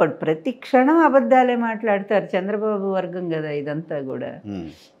 కానీ వాడు ప్రతి క్షణం అబద్ధాలే మాట్లాడతారు. చంద్రబాబు వర్గం కదా ఇదంతా కూడా.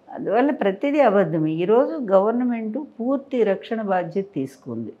 అందువల్ల ప్రతిదీ అబద్ధం. ఈరోజు గవర్నమెంట్ పూర్తి రక్షణ బాధ్యత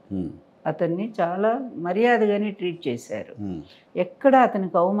తీసుకుంది. అతన్ని చాలా మర్యాదగానే ట్రీట్ చేశారు. ఎక్కడ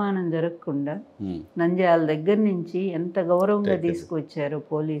అతనికి అవమానం జరగకుండా నంద్యాల దగ్గర నుంచి ఎంత గౌరవంగా తీసుకొచ్చారో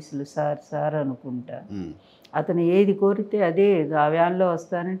పోలీసులు. సార్ అనుకుంటా అతను ఏది కోరితే అదే, ఆ వ్యాన్లో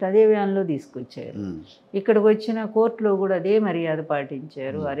వస్తానంటే అదే వ్యాన్లో తీసుకొచ్చారు. ఇక్కడికి వచ్చిన కోర్టులో కూడా అదే మర్యాద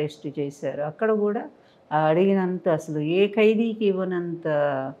పాటించారు, అరెస్ట్ చేశారు. అక్కడ కూడా అడిగినంత అసలు ఏ ఖైదీకి ఇవ్వనంత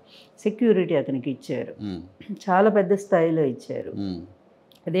సెక్యూరిటీ అతనికి ఇచ్చారు, చాలా పెద్ద స్థాయిలో ఇచ్చారు.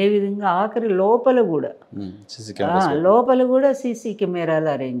 అదేవిధంగా ఆఖరి లోపల కూడా సీసీ కెమెరాలు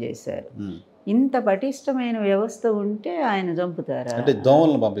అరేంజ్ చేశారు. ఇంత పటిష్టమైన వ్యవస్థ ఉంటే ఆయన చంపుతారా? అంటే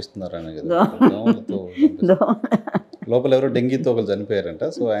దోమలను పంపిస్తున్నారు లోపల ఎవరో డెంగీతో ఒకరు చనిపోయారంట.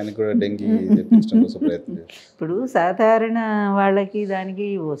 సో ఆయన కూడా డెంగీ తెప్పించడం కోసం ప్రయత్నం చేస్తారు. ఇప్పుడు సాధారణ వాళ్ళకి దానికి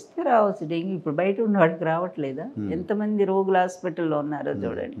వస్తే రావచ్చు డెంగీ. ఇప్పుడు బయట ఉన్న వాడికి రావట్లేదా? ఎంతమంది రోగులు హాస్పిటల్లో ఉన్నారో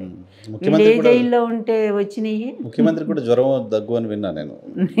చూడండి. ఏ జైల్లో ఉంటే వచ్చినాయి. ముఖ్యమంత్రి కూడా జ్వరం దగ్గు అని విన్నా నేను.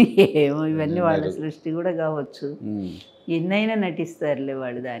 ఏమో ఇవన్నీ వాళ్ళ సృష్టి కూడా కావచ్చు. ఎన్నైనా నటిస్తారులే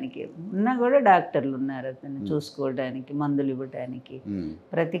వాళ్ళు. దానికి ఉన్నా కూడా డాక్టర్లు ఉన్నారు అతను చూసుకోవడానికి, మందులు ఇవ్వడానికి.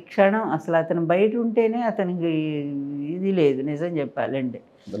 ప్రతి క్షణం అసలు అతను బయట ఉంటేనే అతనికి ఇది లేదు. నిజం చెప్పాలంటే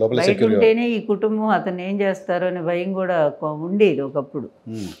బయట ఉంటేనే ఈ కుటుంబం అతను ఏం చేస్తారో అనే భయం కూడా ఉండేది ఒకప్పుడు.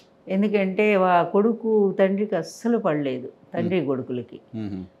 ఎందుకంటే కొడుకు తండ్రికి అస్సలు పడలేదు. తండ్రి కొడుకులకి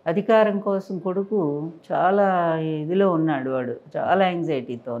అధికారం కోసం కొడుకు చాలా ఇదిలో ఉన్నాడు, వాడు చాలా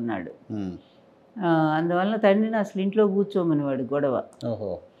యాంగ్జైటీతో ఉన్నాడు. అందువల్ల తండ్రిని అసలు ఇంట్లో కూర్చోమని వాడు గొడవ.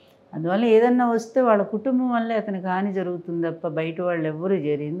 అందువల్ల ఏదన్నా వస్తే వాళ్ళ కుటుంబం వల్లే అతనికి హాని జరుగుతుంది తప్ప బయట వాళ్ళు ఎవ్వరూ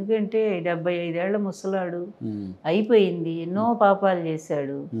చేయరు. ఎందుకంటే 75 ఏళ్ల ముసలాడు, అయిపోయింది, ఎన్నో పాపాలు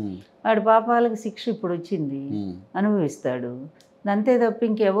చేశాడు. వాడి పాపాలకు శిక్ష ఇప్పుడు వచ్చింది, అనుభవిస్తాడు. అంతే తప్ప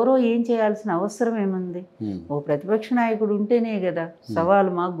ఇంకెవరో ఏం చేయాల్సిన అవసరం ఏముంది? ఓ ప్రతిపక్ష నాయకుడు ఉంటేనే కదా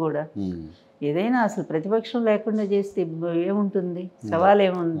సవాలు మాకు కూడా. ఏదైనా అసలు ప్రతిపక్షం లేకుండా చేస్తే ఏముంటుంది? సవాల్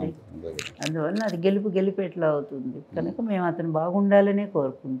ఏముంది? అందువల్ల అది గెలుపు ఎట్లా అవుతుంది? కనుక మేము అతను బాగుండాలనే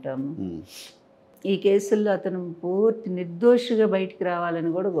కోరుకుంటాము. ఈ కేసుల్లో అతను పూర్తి నిర్దోషిగా బయటికి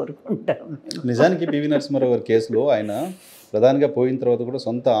రావాలని కూడా కోరుకుంటాము. నిజానికి పివి నరసింహారావు గారి కేసులో ఆయన ప్రధానిగా పోయిన తర్వాత కూడా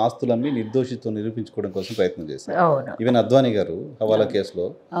సొంత ఆస్తులమ్మి నిర్దోషితో నిరూపించుకోవడం కోసం ప్రయత్నం చేశారు. ఈవెన్ అద్వానీ గారు హవాలా కేసులో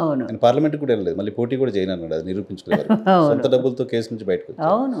ఆయన పార్లమెంట్ కూడా వెళ్ళలేదు, మళ్ళీ పోటీ కూడా చేయనన్నాడు అది నిరూపించుకునేవారు. సొంత డబ్బులతో కేసు నుంచి బయటకు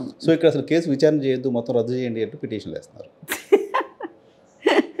వచ్చారు. సో ఇక్కడ అసలు కేసు విచారణ చేయొద్దు, మొత్తం రద్దు చేయండి అంటూ పిటిషన్లు వేస్తున్నారు.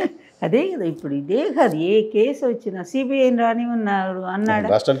 అదే కదా ఇప్పుడు ఇదే కాదు, ఏ కేసు వచ్చినా సిబిఐని రానివ్వన్నారు అన్నాడు.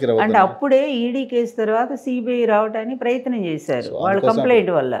 అంటే అప్పుడే ఈడీ కేసు తర్వాత సిబిఐ రావడానికి ప్రయత్నం చేశారు వాళ్ళ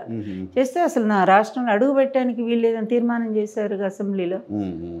కంప్లైంట్ వల్ల. చేస్తే అసలు నా రాష్ట్రంలో అడుగు పెట్టడానికి వీళ్ళేదని తీర్మానం చేశారు అసెంబ్లీలో.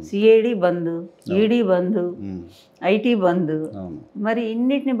 CID bandh, ED bandh, IT బంద్. మరి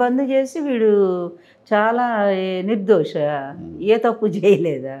ఇన్నిటిని బంద్ చేసి వీడు చాలా నిర్దోష, ఏ తప్పు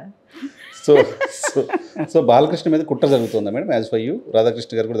చేయలేదా? సో సో బాలకృష్ణ మీద కుట్ర జరుగుతుందా madam? As for you,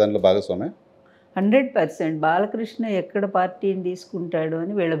 Radhakrishna గారు కూడా దానిలో భాగస్వామే? 100%. బాలకృష్ణ ఎక్కడ పార్టీని తీసుకుంటాడు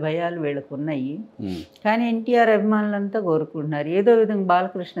అని వీళ్ళ భయాలు వీళ్ళకు ఉన్నాయి. కానీ ఎన్టీఆర్ అభిమానులంతా కోరుకుంటున్నారు ఏదో విధంగా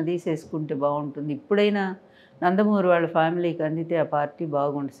బాలకృష్ణ తీసేసుకుంటే బాగుంటుంది, ఇప్పుడైనా నందమూరి వాళ్ళ ఫ్యామిలీకి అందితే ఆ పార్టీ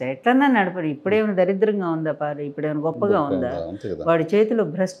బాగుంటుంది. ఎట్లన్నా నడపరు. ఇప్పుడేమైనా దరిద్రంగా ఉందా పార్టీ? ఇప్పుడేమైనా గొప్పగా ఉందా? వాడి చేతిలో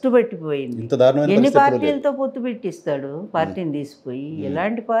భ్రష్టు పట్టిపోయింది. ఎన్ని పార్టీలతో పొత్తు పెట్టిస్తాడు పార్టీని తీసిపోయి?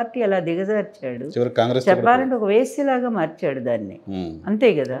 ఎలాంటి పార్టీ అలా దిగజార్చాడు చెప్పాలంటే, ఒక వేస్యలాగా మార్చాడు దాన్ని.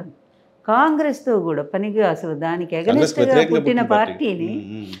 అంతే కదా. కాంగ్రెస్తో కూడా పనిగా అసలు దానికి ఎగనెస్ట్గా పుట్టిన పార్టీని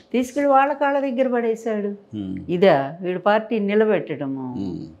తీసుకెళ్ళి వాళ్ళ కాళ్ళ దగ్గర పడేశాడు. ఇదా వీడు పార్టీని నిలబెట్టడము?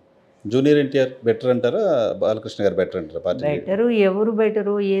 జూనియర్ ఎన్టీఆర్ బెటర్ అంటారా, బాలకృష్ణ గారు బెటర్ అంటారా? బెటరు ఎవరు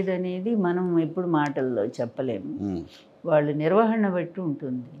బెటరు ఏదనేది మనం ఎప్పుడు మాటల్లో చెప్పలేము. వాళ్ళు నిర్వహణ బట్టి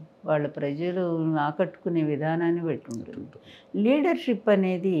ఉంటుంది, వాళ్ళ ప్రజలు ఆకట్టుకునే విధానాన్ని బట్టి ఉంటుంది. లీడర్షిప్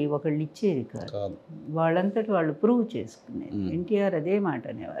అనేది ఒకళ్ళు ఇచ్చేది కాదు, వాళ్ళంతటి వాళ్ళు ప్రూవ్ చేసుకునేది. ఎన్టీఆర్ అదే మాట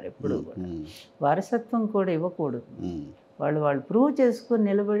అనేవారు ఎప్పుడు కూడా. వారసత్వం కూడా ఇవ్వకూడదు, వాళ్ళు ప్రూవ్ చేసుకొని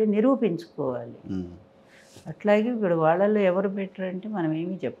నిలబడి నిరూపించుకోవాలి. అట్లాగే ఇప్పుడు వాళ్ళల్లో ఎవరు బెటర్ అంటే మనం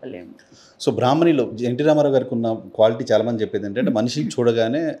ఏమీ చెప్పలేము. సో బ్రాహ్మణిలో ఎన్టీ రామారావు గారికి ఉన్న క్వాలిటీ చాలామంది చెప్పేది ఏంటంటే, మనిషిని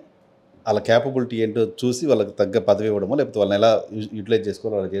చూడగానే వాళ్ళ క్యాపబిలిటీ ఏంటో చూసి వాళ్ళకి తగ్గ పదవి ఇవ్వడమో, లేకపోతే వాళ్ళని ఎలా యూటిలైజ్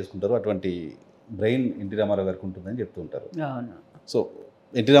చేసుకోవాలో వాళ్ళు చేసుకుంటారో అటువంటి బ్రెయిన్ ఎన్టీ రామారావు గారికి ఉంటుందని చెప్తూ ఉంటారు. అవును. సో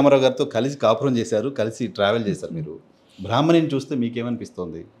ఎన్టీ రామారావు గారితో కలిసి కాపురం చేశారు, కలిసి ట్రావెల్ చేశారు మీరు. బ్రాహ్మణిని చూస్తే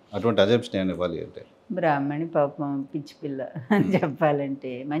మీకేమనిపిస్తుంది? అటువంటి అజంప్షన్ ఏమైనా ఇవ్వాలి అంటే? బ్రాహ్మణి పాపం పిచ్చి పిల్ల అని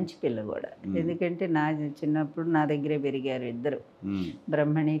చెప్పాలంటే, మంచి పిల్ల కూడా. ఎందుకంటే నా చిన్నప్పుడు నా దగ్గరే పెరిగారు ఇద్దరు,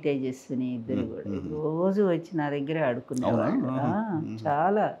 బ్రహ్మణి తేజస్విని ఇద్దరు కూడా. రోజు వచ్చి నా దగ్గరే ఆడుకునేవాళ్ళు.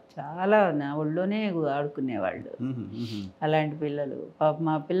 చాలా చాలా నా ఒళ్ళోనే ఆడుకునేవాళ్ళు. అలాంటి పిల్లలు పాపం.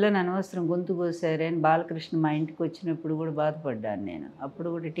 మా పిల్లని అనవసరం గొంతు కోసారే అని బాలకృష్ణ మా ఇంటికి వచ్చినప్పుడు కూడా బాధపడ్డాను నేను. అప్పుడు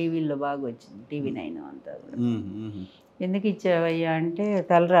కూడా టీవీల్లో బాగా వచ్చింది, టీవీ 9 అంతా కూడా. ఎందుకు ఇచ్చావయ్యా అంటే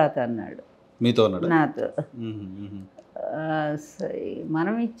తలరాత అన్నాడు మీతో, నాతో.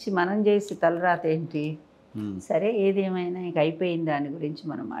 మనం చేసి తలరాత ఏంటి? సరే ఏదేమైనా ఇంక అయిపోయింది, దాని గురించి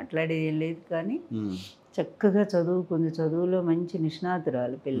మనం మాట్లాడేది ఏం లేదు. కానీ చక్కగా చదువుకుంది, చదువులో మంచి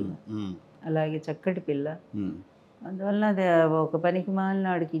నిష్ణాతురాలు పిల్ల, అలాగే చక్కటి పిల్ల. అందువలన అది ఒక పనికి మాలిన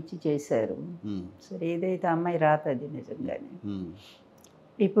వాడికి ఇచ్చి చేశారు. సరే ఏదైతే అమ్మాయి రాత అది నిజంగానే.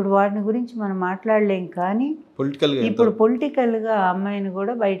 ఇప్పుడు వాటిని గురించి మనం మాట్లాడలేం, కానీ ఇప్పుడు పొలిటికల్గా ఆ అమ్మాయిని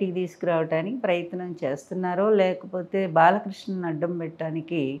కూడా బయటికి తీసుకురావడానికి ప్రయత్నం చేస్తున్నారో, లేకపోతే బాలకృష్ణని అడ్డం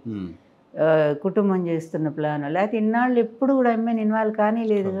పెట్టడానికి కుటుంబం చేస్తున్న ప్లాన్, లేకపోతే ఇన్నాళ్ళు ఎప్పుడు కూడా అమ్మాయిని ఇన్వాల్వ్ కానీ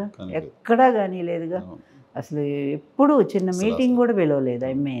లేదుగా, ఎక్కడా కానీ లేదుగా. అసలు ఎప్పుడు చిన్న మీటింగ్ కూడా పిలవలేదు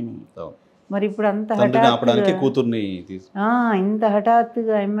అమ్మాయిని. మరి ఇప్పుడు అంత ఇంత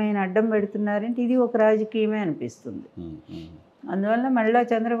హఠాత్తుగా అమ్మాయిని అడ్డం పెడుతున్నారంటే ఇది ఒక రాజకీయమే అనిపిస్తుంది. అందువల్ల మళ్ళీ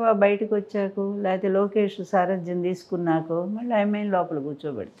చంద్రబాబు బయటకు వచ్చాకు, లేకపోతే లోకేష్ సారథ్యం తీసుకున్నాకో మళ్ళీ అమ్మాయిని లోపల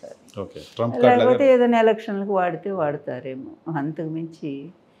కూర్చోబెడతారు. లేకపోతే ఏదైనా ఎలక్షన్లకు వాడతారేమో, అంతకు మించి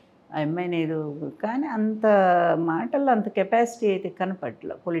అమ్మాయిని ఏదో. కానీ అంత మాటల్లో అంత కెపాసిటీ అయితే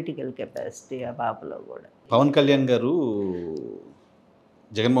కనపట్ల, పొలిటికల్ కెపాసిటీ ఆ పాపలో కూడా. పవన్ కళ్యాణ్ గారు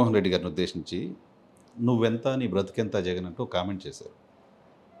జగన్మోహన్ రెడ్డి గారిని ఉద్దేశించి నువ్వెంత నీ బ్రతికెంత జగన్ అంటూ కామెంట్ చేశారు.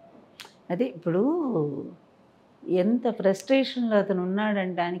 అదే ఇప్పుడు ఎంత ఫ్రస్ట్రేషన్లో అతను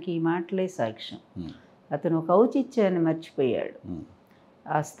ఉన్నాడంటానికి ఈ మాటలే సాక్ష్యం. అతను ఒక ఔచిత్యాన్ని మర్చిపోయాడు,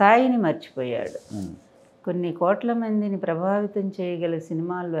 ఆ స్థాయిని మర్చిపోయాడు. కొన్ని కోట్ల మందిని ప్రభావితం చేయగల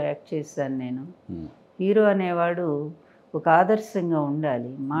సినిమాల్లో యాక్ట్ చేశాను నేను. హీరో అనేవాడు ఒక ఆదర్శంగా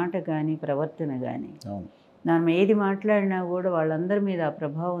ఉండాలి, మాట కానీ ప్రవర్తన కానీ. మనం ఏది మాట్లాడినా కూడా వాళ్ళందరి మీద ఆ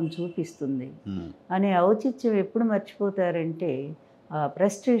ప్రభావం చూపిస్తుంది అనే ఔచిత్యం ఎప్పుడు మర్చిపోతారంటే, ఆ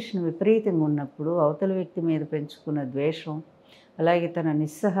ఫ్రస్ట్రేషన్ విపరీతంగా ఉన్నప్పుడు, అవతల వ్యక్తి మీద పెంచుకున్న ద్వేషం, అలాగే తన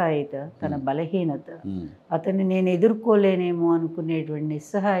నిస్సహాయత, తన బలహీనత, అతన్ని నేను ఎదుర్కోలేనేమో అనుకునేటువంటి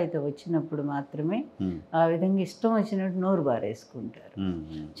నిస్సహాయత వచ్చినప్పుడు మాత్రమే ఆ విధంగా ఇష్టం వచ్చినట్టు నోరు బారేసుకుంటారు.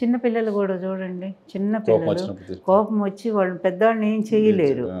 చిన్నపిల్లలు కూడా చూడండి, చిన్నపిల్లలు కోపం వచ్చి వాళ్ళు పెద్దవాళ్ళని ఏం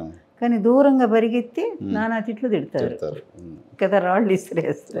చేయలేరు, కానీ దూరంగా పరిగెత్తి నానా తిట్లు తిడతారు కదా, రాళ్ళు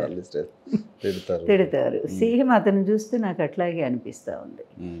తిడతారు. సేమ్ అతను చూస్తే నాకు అట్లాగే అనిపిస్తూ ఉంది.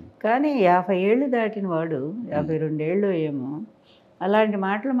 కానీ 50 ఏళ్ళు దాటిన వాడు, 52 ఏళ్ళు ఏమో, అలాంటి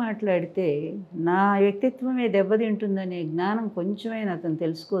మాటలు మాట్లాడితే నా వ్యక్తిత్వమే దెబ్బతింటుందనే జ్ఞానం కొంచెమైనా అతను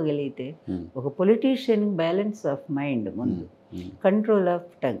తెలుసుకోగలిగితే, ఒక పొలిటీషియన్ బ్యాలెన్స్ ఆఫ్ మైండ్ ముందు, కంట్రోల్ ఆఫ్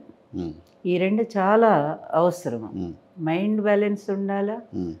టంగ్, ఈ రెండు చాలా అవసరం. మైండ్ బ్యాలెన్స్ ఉండాలా,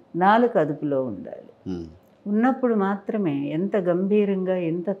 నాలుక అదుపులో ఉండాలి. ఉన్నప్పుడు మాత్రమే ఎంత గంభీరంగా,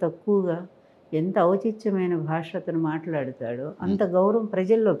 ఎంత తక్కువగా, ఎంత ఔచిత్యమైన భాష అతను మాట్లాడతాడో అంత గౌరవం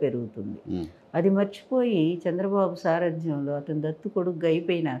ప్రజల్లో పెరుగుతుంది. అది మర్చిపోయి చంద్రబాబు సారథ్యంలో అతను దత్తు కొడుకుగా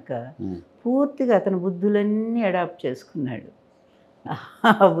అయిపోయినాక పూర్తిగా అతను బుద్ధులన్నీ అడాప్ట్ చేసుకున్నాడు.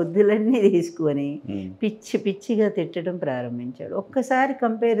 ఆ బుద్ధులన్నీ తీసుకొని పిచ్చిగా తిట్టడం ప్రారంభించాడు. ఒక్కసారి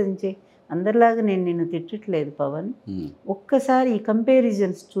కంపారిజన్ చేయి, అందరిలాగా నేను నిన్ను తిట్టట్లేదు పవన్, ఒక్కసారి ఈ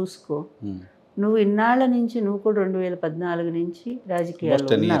కంపారిజన్స్ చూసుకో. నువ్వు ఇన్నాళ్ళ నుంచి, నువ్వు కూడా 2014 నుంచి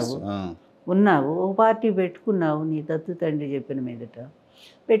రాజకీయాల్లో ఉన్నావు, ఓ పార్టీ పెట్టుకున్నావు, నీ దత్తు తండ్రి చెప్పిన మీదట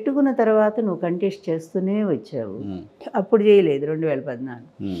పెట్టుకున్న తర్వాత నువ్వు కంటెస్ట్ చేస్తూనే వచ్చావు. అప్పుడు చేయలేదు, 2014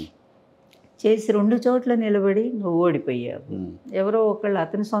 చేసి 2 చోట్ల నిలబడి నువ్వు ఓడిపోయావు. ఎవరో ఒకళ్ళు,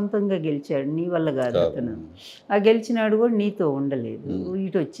 అతను సొంతంగా గెలిచాడు, నీ వల్ల కాదు. అతను ఆ గెలిచినాడు కూడా నీతో ఉండలేదు,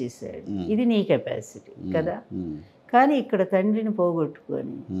 ఇటు వచ్చేసాడు. ఇది నీ కెపాసిటీ కదా. కానీ ఇక్కడ తండ్రిని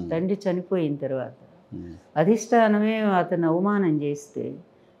పోగొట్టుకొని, తండ్రి చనిపోయిన తర్వాత అధిష్టానమే అతను అవమానం చేస్తే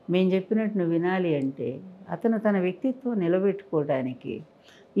మేము చెప్పినట్టు నువ్వు వినాలి అంటే, అతను తన వ్యక్తిత్వం నిలబెట్టుకోవడానికి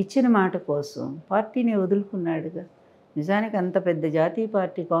ఇచ్చిన మాట కోసం పార్టీని వదులుకున్నాడుగా. నిజానికి అంత పెద్ద జాతీయ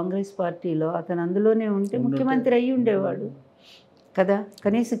పార్టీ కాంగ్రెస్ పార్టీలో అతను అందులోనే ఉంటే ముఖ్యమంత్రి అయ్యి ఉండేవాడు కదా,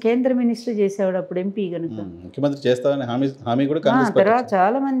 కనీసం కేంద్ర మినిస్టర్ చేసేవాడు అప్పుడు ఎంపీ కనుక. ముఖ్యమంత్రి చేస్తామని హామీ కూడా తర్వాత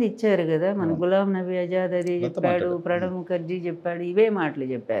చాలా మంది ఇచ్చారు కదా, మన గులాం నబీ ఆజాద్ అది చెప్పాడు, ప్రణబ్ ముఖర్జీ చెప్పాడు, ఇవే మాటలు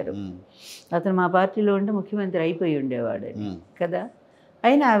చెప్పారు. అతను మా పార్టీలో ఉంటే ముఖ్యమంత్రి అయిపోయి ఉండేవాడు కదా.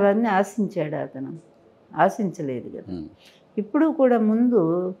 అయినా అవన్నీ ఆశించాడు అతను, ఆశించలేదు కదా. ఇప్పుడు కూడా ముందు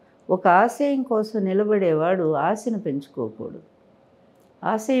ఒక ఆశయం కోసం నిలబడేవాడు ఆశను పెంచుకోకూడదు.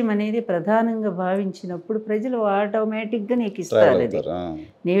 ఆశయం అనేది ప్రధానంగా భావించినప్పుడు ప్రజలు ఆటోమేటిక్గా నీకు ఇస్తారు, అది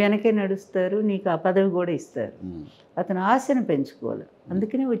నీ వెనకే నడుస్తారు, నీకు ఆ పదవి కూడా ఇస్తారు. అతను ఆశను పెంచుకోవాలి,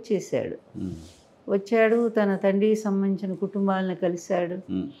 అందుకనే వచ్చాడు. తన తండ్రికి సంబంధించిన కుటుంబాలను కలిశాడు.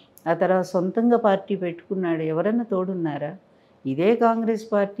 ఆ తర్వాత సొంతంగా పార్టీ పెట్టుకున్నాడు. ఎవరన్నా తోడున్నారా? ఇదే కాంగ్రెస్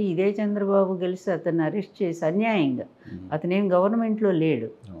పార్టీ, ఇదే చంద్రబాబు గెలిచి అతన్ని అరెస్ట్ చేసి అన్యాయంగా, అతనేం గవర్నమెంట్లో లేడు,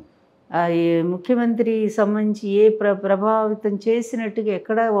 ముఖ్యమంత్రి సంబంధించి ఏ ప్రభావితం చేసినట్టుగా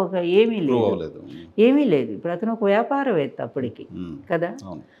ఎక్కడా ఏమీ లేదు. ఇప్పుడు అతను ఒక వ్యాపారవేత్త అప్పటికి కదా.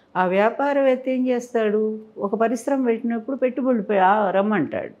 ఆ వ్యాపారవేత్త ఏం చేస్తాడు, ఒక పరిశ్రమ పెట్టినప్పుడు పెట్టుబడులు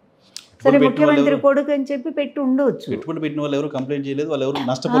రమ్మంటాడు. సరే ముఖ్యమంత్రి కొడుకు అని చెప్పి పెట్టి ఉండవచ్చు,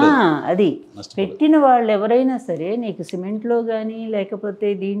 అది పెట్టిన వాళ్ళు ఎవరైనా సరే, నీకు సిమెంట్లో కానీ లేకపోతే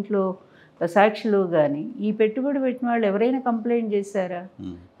దీంట్లో సాక్షులు కానీ ఈ పెట్టుబడి పెట్టిన వాళ్ళు ఎవరైనా కంప్లైంట్ చేశారా?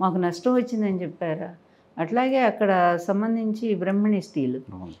 మాకు నష్టం వచ్చిందని చెప్పారా? అట్లాగే అక్కడ సంబంధించి బ్రహ్మణి స్టీల్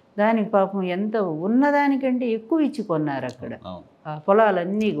దానికి పాపం ఎంత ఉన్నదానికంటే ఎక్కువ ఇచ్చి కొన్నారు అక్కడ. ఆ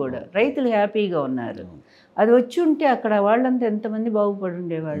పొలాలన్నీ కూడా రైతులు హ్యాపీగా ఉన్నారు. అది వచ్చి ఉంటే అక్కడ వాళ్ళంతా ఎంతమంది బాగుపడి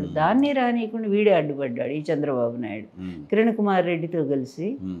ఉండేవాళ్ళు. దాన్ని రానియకుండా వీడే అడ్డుపడ్డాడు, ఈ చంద్రబాబు నాయుడు కిరణ్ కుమార్ రెడ్డితో కలిసి.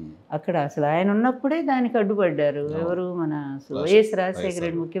 అక్కడ అసలు ఆయన ఉన్నప్పుడే దానికి అడ్డుపడ్డారు. ఎవరు? మన వైఎస్ రాజశేఖర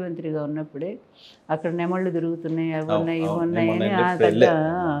రెడ్డి ముఖ్యమంత్రిగా ఉన్నప్పుడే అక్కడ నెమళ్ళు తిరుగుతున్నాయి, అవి ఉన్నాయి, ఇవి ఉన్నాయని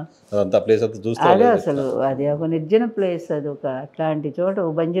అదే అసలు అది ఒక నిర్జన ప్లేస్. అది ఒక అట్లాంటి చోట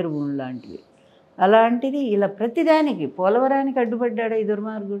ఒక బంజరు భూమి లాంటివి. అలాంటిది ఇలా ప్రతిదానికి పోలవరానికి అడ్డుపడ్డాడు ఈ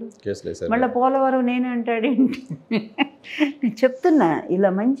దుర్మార్గుడు. మళ్ళీ పోలవరం నేనే అంటాడేంటి? నేను చెప్తున్నా, ఇలా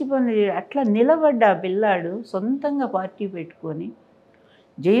మంచి పనులు అట్లా నిలబడ్డ ఆ పిల్లాడు సొంతంగా పార్టీ పెట్టుకొని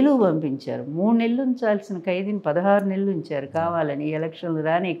జైలు పంపించారు. 3 నెలలు ఉంచాల్సిన ఖైదీని 16 నెలలు ఉంచారు కావాలని, ఎలక్షన్లు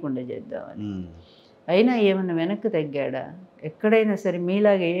రానియకుండా చేద్దామని. అయినా ఏమన్నా వెనక్కి తగ్గాడా? ఎక్కడైనా సరే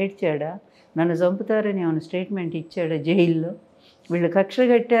మీలాగా ఏడ్చాడా? నన్ను చంపుతారని ఏమైనా స్టేట్మెంట్ ఇచ్చాడా జైల్లో? వీళ్ళు కక్ష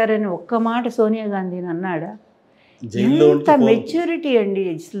కట్టారని ఒక్క మాట సోనియా గాంధీని అన్నాడా? ఎంత మెచ్యూరిటీ అండి!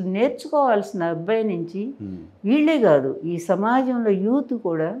 అసలు నేర్చుకోవాల్సిన అబ్బాయి నుంచి. వీళ్ళే కాదు, ఈ సమాజంలో యూత్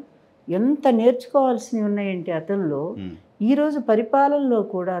కూడా ఎంత నేర్చుకోవాల్సినవి ఉన్నాయంటే అతనిలో. ఈరోజు పరిపాలనలో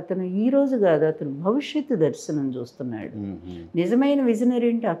కూడా అతను ఈరోజు కాదు, అతను భవిష్యత్తు దర్శనం చూస్తున్నాడు. నిజమైన విజనరీ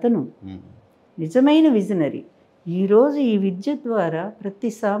అంటే అతను, నిజమైన విజనరీ. ఈరోజు ఈ విద్య ద్వారా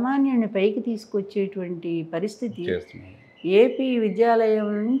ప్రతి సామాన్యుని పైకి తీసుకొచ్చేటువంటి పరిస్థితి ఏపీ విద్యాలయం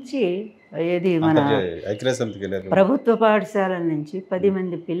నుంచి, ఏది మన ప్రభుత్వ పాఠశాలల నుంచి 10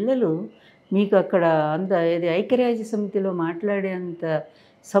 మంది పిల్లలు మీకు అక్కడ అంత ఏది ఐక్యరాజ్య సమితిలో మాట్లాడేంత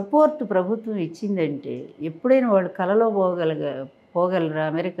సపోర్ట్ ప్రభుత్వం ఇచ్చిందంటే ఎప్పుడైనా వాళ్ళు కలలో పోగలరా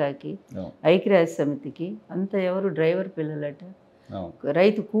అమెరికాకి, ఐక్యరాజ్య సమితికి? అంత ఎవరు? డ్రైవర్ పిల్లలట,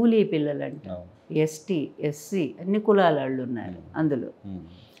 రైతు కూలీ పిల్లలంట, ఎస్టీ ఎస్సీ అన్ని కులాల వాళ్ళు ఉన్నారు అందులో.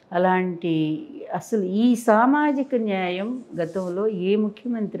 అలాంటి అసలు ఈ సామాజిక న్యాయం గతంలో ఏ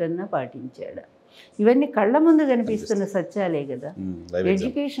ముఖ్యమంత్రి అన్నా పాటించాడా? ఇవన్నీ కళ్ళ ముందు కనిపిస్తున్న సత్యాలే కదా.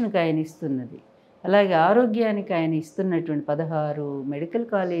 ఎడ్యుకేషన్కి ఆయన ఇస్తున్నది, అలాగే ఆరోగ్యానికి ఆయన ఇస్తున్నటువంటి 16 మెడికల్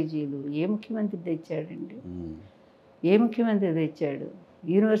కాలేజీలు ఏ ముఖ్యమంత్రి తెచ్చాడండి? ఏ ముఖ్యమంత్రి తెచ్చాడు?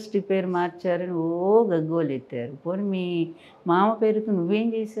 యూనివర్సిటీ పేరు మార్చారని గగ్గోలు ఎత్తారు. పోనీ మీ మామ పేరుతో నువ్వేం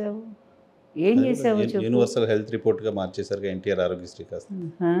చేసావు? ఏం చేసావు? యూనివర్సల్ హెల్త్ రిపోర్ట్గా మార్చేశారు ఎన్టీఆర్ ఆరోగ్యశ్రీ కాస్త.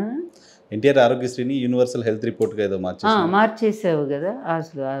 ఎన్టీఆర్ ఆరోగ్యశ్రీని యూనివర్సల్ హెల్త్ రిపోర్ట్గా ఏదో మార్చేసావు కదా.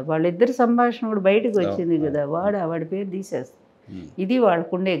 అసలు వాళ్ళిద్దరి సంభాషణ కూడా బయటకు వచ్చింది కదా. వాడి పేరు తీసేస్తాడు. ఇది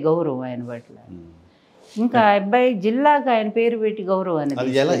వాళ్ళకుండే గౌరవం ఆయన పట్ల. ఇంకా అబ్బాయి జిల్లాకు ఆయన పేరు పెట్టి గౌరవాన్ని.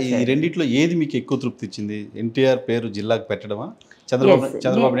 ఈ రెండిట్లో ఏది మీకు ఎక్కువ తృప్తి ఇచ్చింది? ఎన్టీఆర్ పేరు జిల్లాకు పెట్టడమా,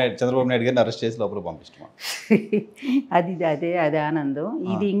 చంద్రబాబు నాయుడు గారిని అరెస్ట్ చేసి లోపల పంపించడమా? అదే ఆనందం.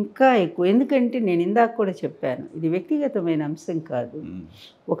 ఇది ఇంకా ఎక్కువ. ఎందుకంటే నేను ఇందాక కూడా చెప్పాను, ఇది వ్యక్తిగతమైన అంశం కాదు.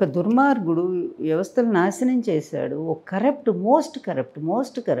 ఒక దుర్మార్గుడు వ్యవస్థను నాశనం చేశాడు. ఒక కరప్ట్, మోస్ట్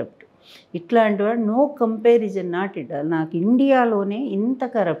కరప్ట్. ఇట్లాంటి వాడు no comparison, not it all. నాకు ఇండియాలోనే ఇంత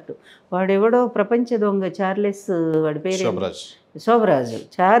కరప్ట్ వాడెవడో ప్రపంచ దొంగ చార్లెస్, వాడి పేరు శోభరాజు.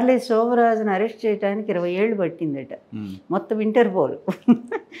 చార్లెస్ శోభరాజుని అరెస్ట్ చేయడానికి 20 ఏళ్ళు పట్టిందట మొత్తం ఇంటర్పోల్.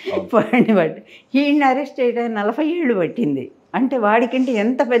 వాడిని ఈయన్ని అరెస్ట్ చేయడానికి 40 ఏళ్ళు పట్టింది. అంటే వాడికంటే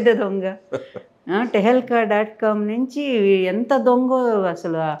ఎంత పెద్ద దొంగ. tehelka.com నుంచి ఎంత దొంగ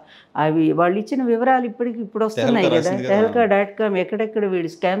అసలు. అవి వాళ్ళు ఇచ్చిన వివరాలు ఇప్పుడు వస్తున్నాయి కదా. tehelka.com ఎక్కడెక్కడ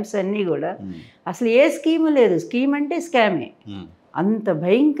వీడు స్కామ్స్ అన్నీ కూడా. అసలు ఏ స్కీము లేదు, స్కీమ్ అంటే స్కామే. అంత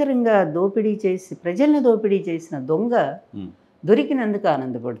భయంకరంగా దోపిడీ చేసి ప్రజల్ని దోపిడీ చేసిన దొంగ దొరికినందుకు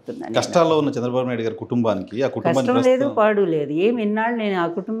ఆనందపడుతున్నాను. కష్టాల్లో ఉన్న చంద్రబాబు నాయుడు గారి కుటుంబానికి కష్టం లేదు, పాడు లేదు. ఇన్నాళ్ళు నేను ఆ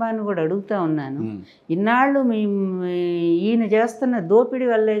కుటుంబాన్ని కూడా అడుగుతా ఉన్నాను, ఇన్నాళ్ళు ఈయన చేస్తున్న దోపిడీ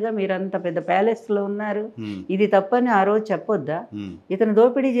వల్లేగా మీరు అంత పెద్ద ప్యాలెస్లో ఉన్నారు, ఇది తప్పని ఆ రోజు చెప్పొద్దా? ఇతను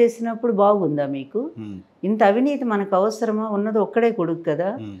దోపిడీ చేసినప్పుడు బాగుందా మీకు? ఇంత అవినీతి మనకు అవసరమా? ఉన్నది ఒక్కడే కొడుకు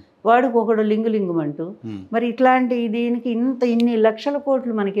కదా, వాడికి ఒకడు లింగుమంటూ. మరి ఇట్లాంటి దీనికి ఇన్ని లక్షల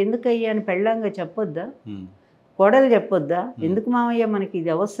కోట్లు మనకి ఎందుకు అయ్యా అని పెళ్ళంగా చెప్పొద్దా? కోడలు చెప్పొద్దా ఎందుకు మామయ్య మనకి ఇది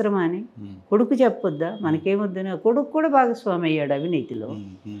అవసరమా అని? కొడుకు చెప్పొద్దా మనకేమొద్దని? కొడుకు కూడా భాగస్వామి అయ్యాడు అవినీతిలో.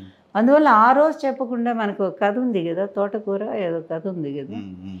 అందువల్ల ఆ రోజు చెప్పకుండా మనకు ఒక కథ ఉంది కదా, తోటకూర ఏదో కథ ఉంది కదా.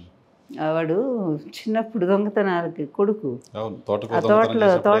 వాడు చిన్నప్పుడు దొంగతనాలకి కొడుకు ఆ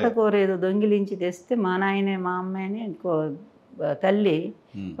తోటకూర ఏదో దొంగిలించి తెస్తే మా నాయనే మా అమ్మాయిని తల్లి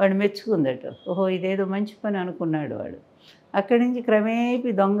వాడు మెచ్చుకుందట. ఓహో ఇదేదో మంచి పని అనుకున్నాడు వాడు. అక్కడి నుంచి క్రమేపీ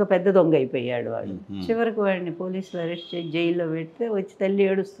పెద్ద దొంగ అయిపోయాడు వాడు. చివరికి వాడిని పోలీసులు అరెస్ట్ చేసి జైల్లో పెడితే వచ్చి తల్లి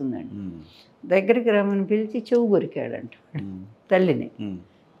ఏడుస్తుందండి. దగ్గరికి రమ్మని పిలిచి చెవు కొరికాడంట తల్లిని.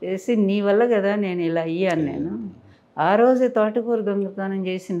 చేసి నీ వల్ల కదా నేను ఇలా అయ్యాను, నేను ఆ రోజే తోటకూర దొంగతనం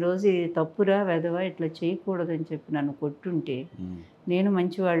చేసిన రోజు ఇది తప్పురా వెధవా ఇట్లా చేయకూడదని చెప్పి నన్ను కొట్టుంటే నేను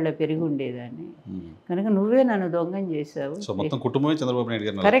మంచివాళ్ళ పెరిగి ఉండేదాన్ని. కనుక నువ్వే నన్ను దొంగని చేశావు. సో మొత్తం కుటుంబమే చంద్రబాబు నాయుడు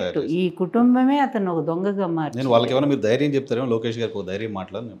గారిని కరెక్ట్. ఈ కుటుంబమే అతను ఒక దొంగగా మార్చి. నేను వాళ్ళకి ఏమైనా మీరు ధైర్యం చెప్తారేమో, లోకేష్ గారికి ఒక ధైర్యం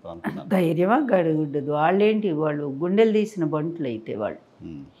మాట్లాడని నేను అనుకున్నాను. ధైర్యమా గడుగుడ్డదు. వాళ్ళేంటి వాళ్ళు గుండెలు తీసిన బంటులు అయితే వాళ్ళు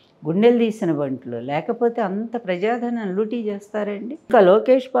గుండెలు తీసిన బంటులు. లేకపోతే అంత ప్రజాధనం లూటీ చేస్తారండి. ఇంకా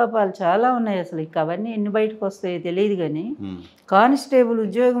లోకేష్ పాపాలు చాలా ఉన్నాయి అసలు. ఇంకా అవన్నీ ఎన్ని బయటకు వస్తాయో తెలియదు. కానీ కానిస్టేబుల్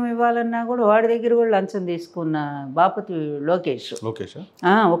ఉద్యోగం ఇవ్వాలన్నా కూడా వాడి దగ్గర కూడా లంచం తీసుకున్న బాపతి లోకేష్.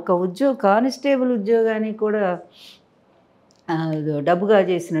 ఒక్క కానిస్టేబుల్ ఉద్యోగానికి కూడా డబ్బుగా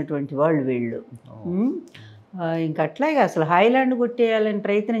చేసినటువంటి వాళ్ళు వీళ్ళు. ఇంకా అట్లాగే అసలు హాయిలాండ్ కొట్టేయాలని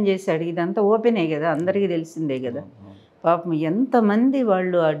ప్రయత్నం చేశాడు. ఇదంతా ఓపెనే కదా, అందరికీ తెలిసిందే కదా. పాపం ఎంతమంది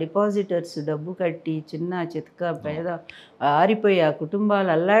వాళ్ళు ఆ డిపాజిటర్స్ డబ్బు కట్టి చిన్న చితక పేద ఆరిపోయి ఆ కుటుంబాలు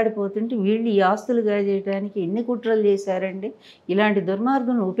అల్లాడిపోతుంటే వీళ్ళు ఈ ఆస్తులు గాజేయడానికి ఎన్ని కుట్రలు చేశారండి. ఇలాంటి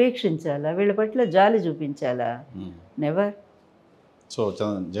దుర్మార్గం ఉపేక్షించాలా? వీళ్ళ పట్ల జాలి చూపించాలా? నెవర్. సో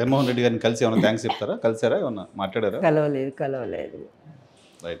జగన్మోహన్ రెడ్డి గారిని కలిసి ఏమైనా థ్యాంక్స్ చెప్తారా? కలిసారా? ఏమన్నా మాట్లాడారా? కలవలేదు.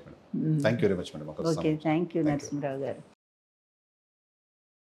 Right madam. Thank you very much madam. Okay, thank you Narasimharao గారు.